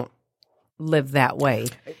parents don't live that way.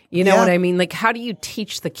 You know what I mean? Like, how do you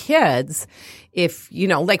teach the kids if, you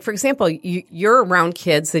know, like, for example, you're around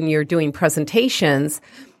kids and you're doing presentations.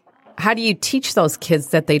 How do you teach those kids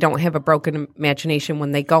that they don't have a broken imagination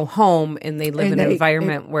when they go home and they live in an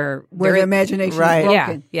environment where their imagination is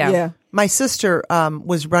broken? Yeah. My sister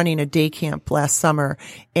was running a day camp last summer,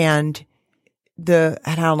 and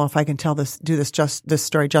I don't know if I can do this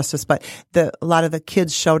story justice, but a lot of the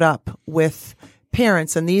kids showed up with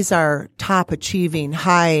parents, and these are top achieving,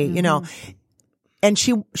 high, you know, and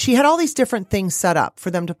she had all these different things set up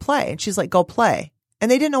for them to play, and she's like, "Go play." And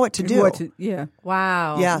they didn't know what to do.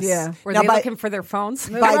 Wow. Yes. Yeah. Were they looking for their phones?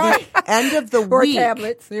 By the end of the or week.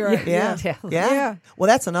 tablets. Right. Yeah. Well,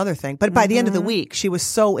 that's another thing. But by the end of the week, she was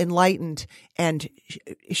so enlightened, and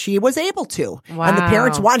she was able to. Wow. And the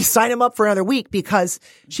parents wanted to sign them up for another week because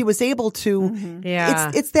she was able to.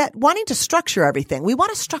 It's that wanting to structure everything. We want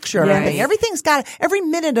to structure everything. Everything's every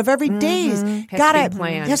minute of every day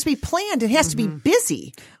has to be planned. It has to be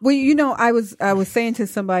busy. Well, you know, I was saying to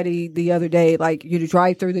somebody the other day, like, you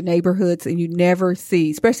drive through the neighborhoods and you never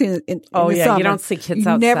see, especially in the summer, you don't see kids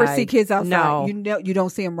outside. You never see kids outside. No. You don't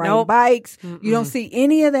see them riding bikes. You don't see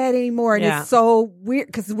any of that anymore. And it's so weird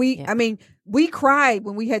because we cried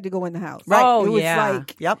when we had to go in the house. Right. It was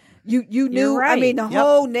like, you knew, right. I mean, the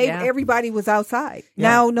whole neighbor, everybody was outside.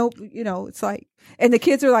 Now, it's like, and the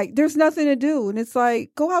kids are like, there's nothing to do. And it's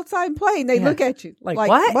like, go outside and play. And they look at you. Like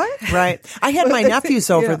what? Right. I had my nephews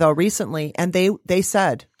over though recently, and they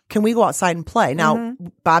said, can we go outside and play? Now,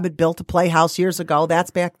 Bob had built a playhouse years ago.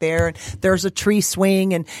 That's back there. And there's a tree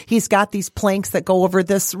swing, and he's got these planks that go over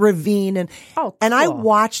this ravine. And and I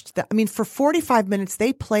watched that. I mean, for 45 minutes,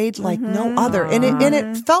 they played like no other. And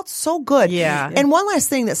it felt so good. Yeah. And one last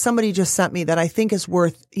thing that somebody just sent me that I think is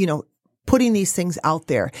worth, you know, putting these things out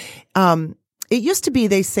there. It used to be,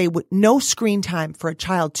 they say, no screen time for a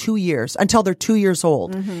child 2 years until they're 2 years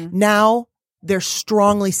old. Now, they're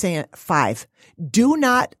strongly saying 5. Do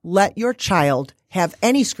not let your child have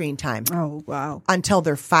any screen time. Oh, wow. Until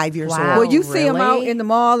they're 5 years old. Well, you see them out in the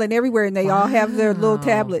mall and everywhere, and they all have their little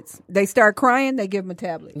tablets. They start crying, they give them a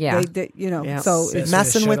tablet. Yeah. So it's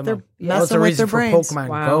messing with their brains. That was the reason for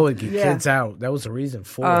Pokemon Go to get kids out. That was the reason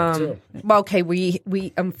for it, too. Well, okay, we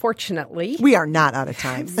unfortunately... We are not out of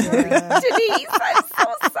time. Denise, I'm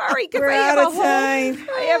so sorry. We're out of time.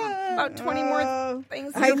 I have about 20 more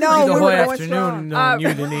things. I know. The whole afternoon on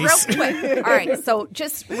you, Denise. Real quick. All right, so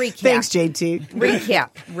just recap. Thanks, JT. Recap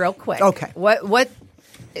real quick. Okay. What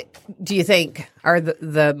do you think are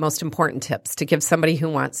the most important tips to give somebody who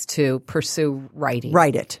wants to pursue writing?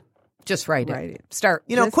 Write it. Just write it. Start.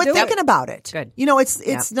 Quit thinking about it. Good.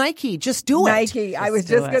 It's Nike. Just do it. Nike. I was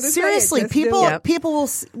just going to say seriously. it. People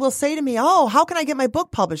will say to me, "Oh, how can I get my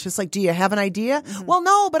book published?" It's like, "Do you have an idea?" Well,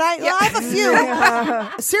 no, but I have a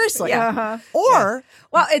few. Seriously. Or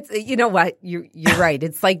well, it's you know what you're right.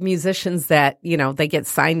 It's like musicians that they get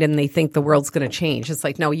signed and they think the world's going to change. It's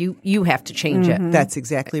like no, you have to change it. That's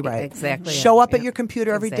exactly right. Exactly. Show up at your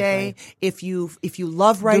computer every day. If you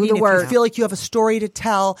love writing, if you feel like you have a story to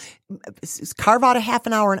tell. Carve out a half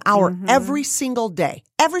an hour, every single day,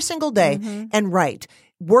 and write.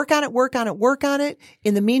 Work on it.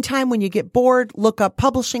 In the meantime, when you get bored, look up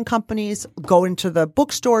publishing companies, go into the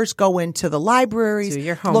bookstores, go into the libraries, do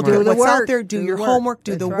your homework. Look at what's out there, do your homework,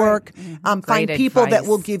 do the work, find people that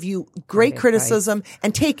will give you great criticism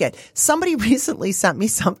and take it. Somebody recently sent me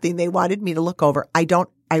something they wanted me to look over. I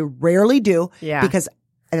rarely do because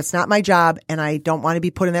it's not my job and I don't want to be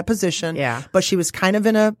put in that position. Yeah. But she was kind of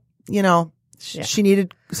in a, she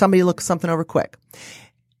needed somebody to look something over quick.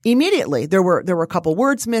 Immediately, there were a couple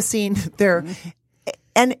words missing there,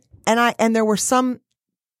 and there were some.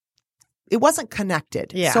 It wasn't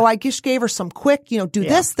connected. Yeah. So I just gave her some quick, do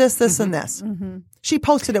this, and this. Mm-hmm. She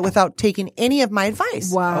posted it without taking any of my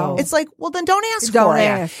advice. Wow. It's like, well, then don't ask for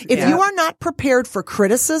it. If you are not prepared for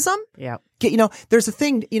criticism, there's a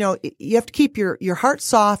thing, you have to keep your heart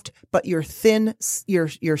soft, but your skin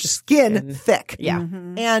thick. Yeah.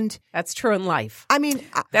 Mm-hmm. And that's true in life. I mean,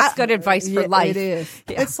 that's good advice for life. It is.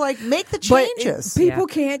 Yeah. It's like, make the changes. People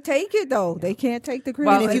can't take it though. They can't take the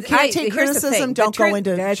criticism. Well, if you can't take criticism, don't go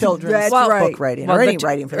into children's book writing or any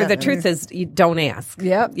writing for that. The truth is, you don't ask.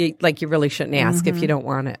 Yep. You really shouldn't ask if you don't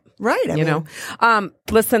want it. Right.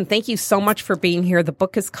 Listen, thank you so much for being here. The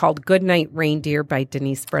book is called Goodnight Reindeer by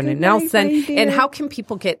Denise Brennan-Nelson. And how can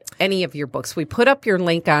people get any of your books? We put up your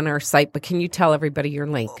link on our site, but can you tell everybody your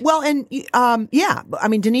link? Well, and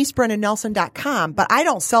DeniseBrennannNelson.com, but I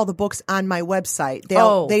don't sell the books on my website.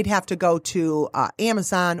 They'd have to go to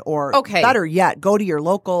Amazon or better yet, go to your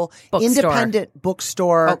local independent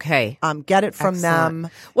bookstore. Okay. Get it from them.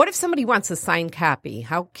 What if somebody wants a signed copy?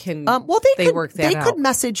 How can they work that out? They could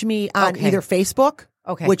message me on either Facebook,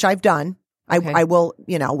 which I've done. I will,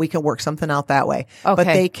 we can work something out that way. Okay. But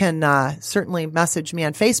they can certainly message me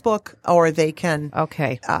on Facebook, or they can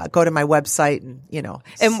go to my website and,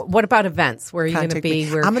 And what about events? Where are you going to be?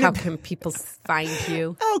 How can people find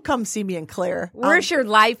you? Oh, come see me in Clare. Where's your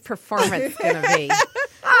live performance going to be?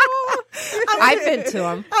 I've been to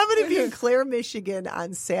them. I'm going to be in Clare, Michigan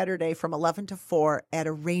on Saturday from 11 to 4 at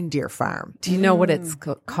a reindeer farm. Do you know what it's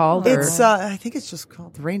called? It's I think it's just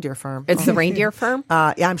called the Reindeer Farm. It's the Reindeer Farm?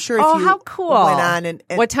 Yeah, I'm sure if you how cool. went on. And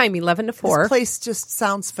what time? 11 to 4? This place just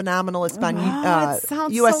sounds phenomenal. It's been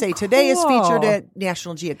USA Today is featured at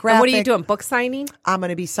National Geographic. And what are you doing? Book signing? I'm going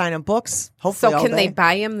to be signing books. Hopefully, so can they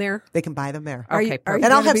buy them there? They can buy them there. Okay, and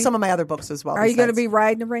I'll have some of my other books as well. Are you going to be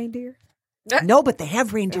riding a reindeer? No, but they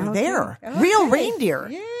have reindeer there. Real reindeer.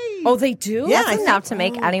 Yay. Oh, they do? Yeah, that's enough to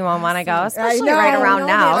make anyone want to go, especially right around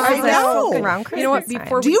now. I know. Around Christmas. You know what?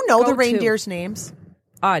 Before do you know the reindeers' names?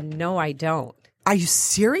 No, I don't. Are you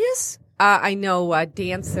serious? I know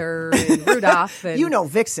Dancer and Rudolph. And you know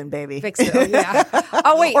Vixen, baby. Vixen,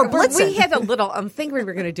 wait. Or Blitzen. We had a little thing we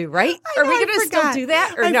were going to do, right? Are we going to still do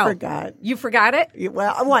that or no? I forgot. You forgot it?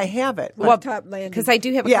 Well, I have it. Well, because I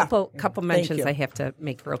do have a couple mentions I have to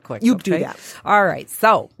make real quick. You do that. All right.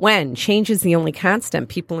 So when change is the only constant,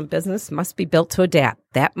 people in business must be built to adapt.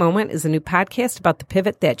 That Moment is a new podcast about the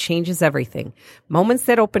pivot that changes everything. Moments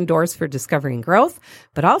that open doors for discovery and growth,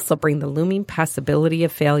 but also bring the looming possibility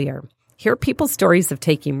of failure. Hear people's stories of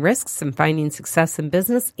taking risks and finding success in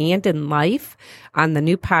business and in life on the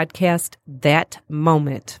new podcast, That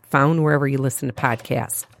Moment, found wherever you listen to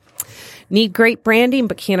podcasts. Need great branding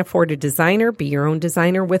but can't afford a designer? Be your own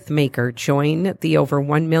designer with Maker. Join the over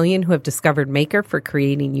 1 million who have discovered Maker for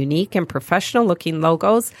creating unique and professional-looking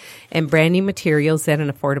logos and branding materials at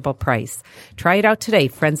an affordable price. Try it out today.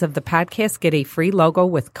 Friends of the podcast get a free logo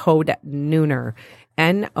with code NOONER.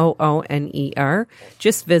 Nooner.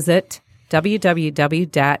 Just visit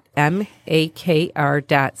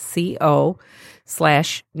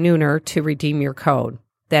www.makr.co/Nooner to redeem your code.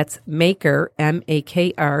 That's Maker,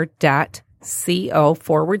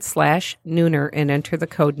 makr.co/Nooner, and enter the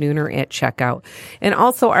code Nooner at checkout. And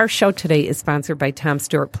also, our show today is sponsored by Tom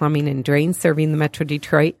Stewart Plumbing and Drain, serving the Metro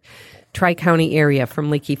Detroit Tri-County area. From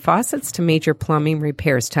leaky faucets to major plumbing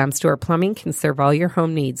repairs, Tom Stewart Plumbing can serve all your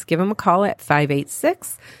home needs. Give them a call at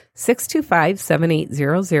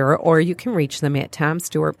 586-625-7800, or you can reach them at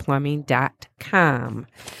tomstewartplumbing.com.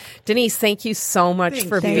 Denise, thank you so much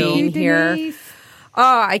for being here. Denise.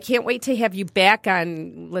 Oh, I can't wait to have you back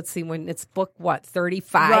on, let's see, when it's book,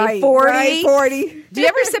 35, 40? Right, 40. Do you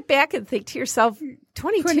ever sit back and think to yourself,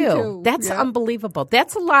 22. That's unbelievable.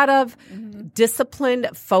 That's a lot of disciplined,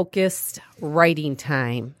 focused writing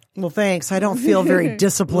time. Well, thanks. I don't feel very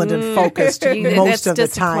disciplined and focused most of the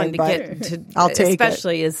time, but I'll take it.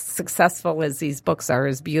 Especially as successful as these books are,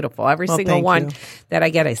 is beautiful. Every single one that I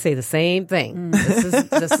get, I say the same thing.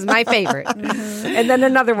 This is my favorite. And then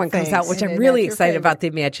another one comes out, which I'm really excited about, the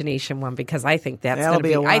imagination one, because I think that's going to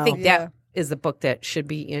be. I think that is a book that should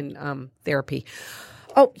be in therapy.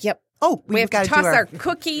 Oh, yep. Oh, we have to toss our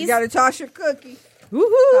cookies. You got to toss your cookies.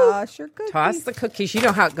 Woohoo! Toss your cookies. Toss the cookies. You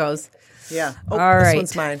know how it goes. Yeah. Oh, all right. This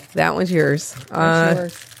one's mine. That one's yours.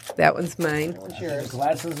 Yours. That one's mine. That one's yours.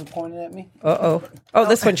 Glasses are pointing at me. Oh,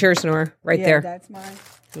 this one's yours, Nora. Right there. That's mine.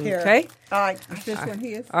 Okay. This one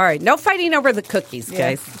here. All right. No fighting over the cookies,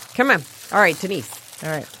 guys. Come on. All right, Denise. All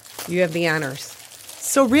right. You have the honors.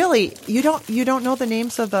 So really, you don't know the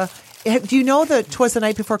names of the. Do you know the "'Twas the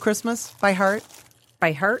Night Before Christmas" by heart?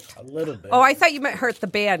 By heart? A little bit. Oh, I thought you meant Hurt the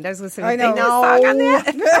Band. I was going to say, I know. Song on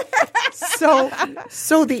that?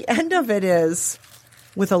 So the end of it is,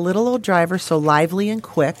 with a little old driver so lively and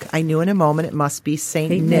quick, I knew in a moment it must be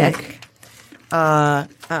Saint Nick. Oh,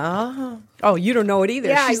 you don't know it either.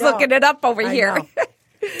 Yeah, she's looking it up over here.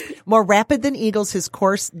 More rapid than eagles, his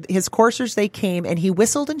coursers they came, and he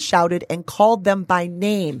whistled and shouted and called them by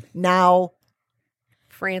name. Now.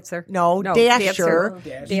 Prancer. No, Dasher.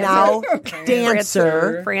 Now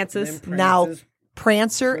Dancer. Francis. Now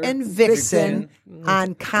Prancer and Vixen.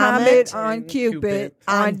 On Comet, on Cupid,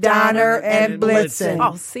 on Donner and Blitzen.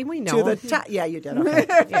 Oh, see, we know. To the top. Yeah, you did. Okay.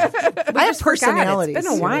 I have personalities. It's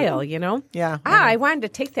been a while, you know? Yeah. I wanted to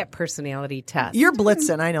take that personality test. You're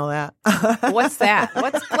Blitzen. I know that. What's that?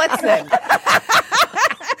 What's Blitzen?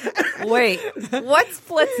 Wait, what's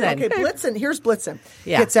Blitzen? Okay, Blitzen. Here's Blitzen.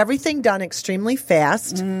 Yeah. Gets everything done extremely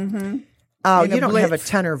fast. Mm-hmm. Oh, you don't have a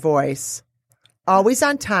tenor voice. Always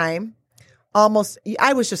on time. Almost,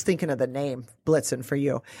 I was just thinking of the name, Blitzen, for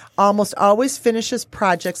you. Almost always finishes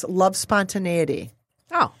projects, loves spontaneity.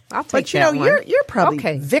 Oh, I'll take but, that one. But, you're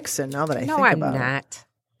probably Vixen now that I think about it. No, I'm not.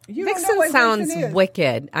 You Vixen sounds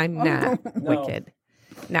wicked. I'm not wicked.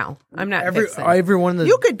 No, I'm not Vixen.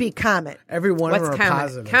 You could be Comet. Every one of them are Comet?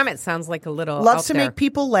 positive. Comet sounds like a little Loves to make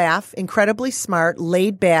people laugh, incredibly smart,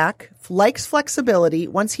 laid back, likes flexibility.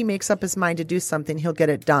 Once he makes up his mind to do something, he'll get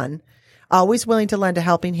it done. Always willing to lend a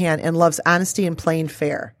helping hand and loves honesty and playing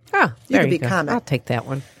fair. Oh, you could be Comet. I'll take that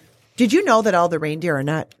one. Did you know that all the reindeer are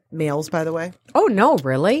not males, by the way? Oh, no,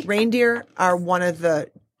 really? Reindeer are one of the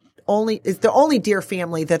only deer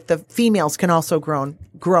family that the females can also grow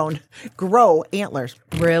antlers.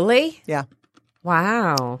 Really? Yeah.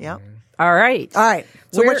 Wow. Yeah. All right.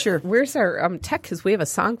 So where's our tech? Because we have a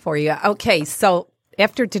song for you. Okay, so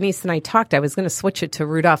after Denise and I talked, I was going to switch it to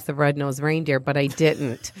Rudolph the Red-Nosed Reindeer, but I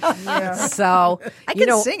didn't. So I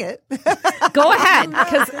can sing it. Go ahead,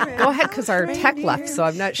 because our tech left, so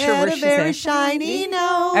I'm not sure where she's at. Shiny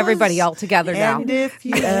nose. Everybody all together now. And if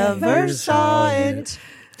you ever saw it,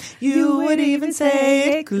 you would even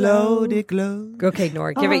say it glowed, it glowed. Okay,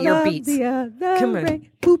 Nora, give it your beats. Come on.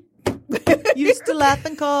 Used to laugh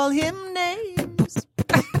and call him names.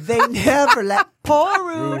 They never let poor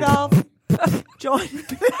Rudolph join.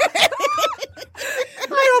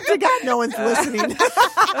 I hope to God no one's listening. Okay.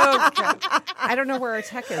 I don't know where our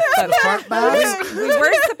tech is. But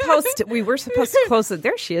we were supposed to close it.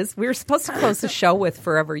 There she is. We were supposed to close the show with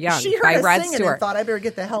 "Forever Young" by Rod Stewart. And thought I better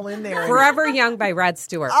get the hell in there. "Forever Young" by Rod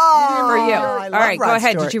Stewart. Oh, for you. All right, Rod go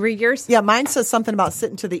ahead. Stewart. Did you read yours? Yeah, mine says something about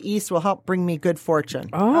sitting to the east will help bring me good fortune.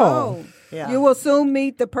 Oh. Yeah. You will soon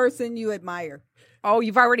meet the person you admire. Oh,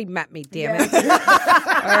 you've already met me, damn it. All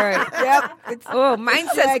right. Yep. Mine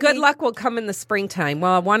says good luck will come in the springtime.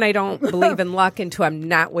 Well, one, I don't believe in luck, and two, I'm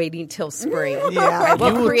not waiting till spring. Yeah. I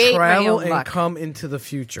will create my travel own and luck. come into the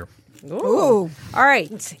future. Ooh. All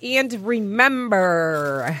right. And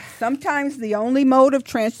remember, sometimes the only mode of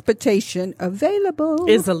transportation available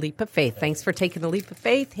is a leap of faith. Thanks for taking the leap of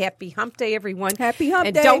faith. Happy Hump Day, everyone. Happy Hump Day.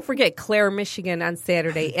 And don't forget Clare, Michigan on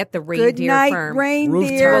Saturday at the Reindeer Good night, Farm.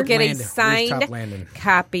 Reindeer. We'll get a signed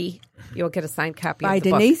copy. You'll get a signed copy by of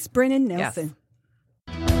the Denise book. Brennan-Nelson. Yes.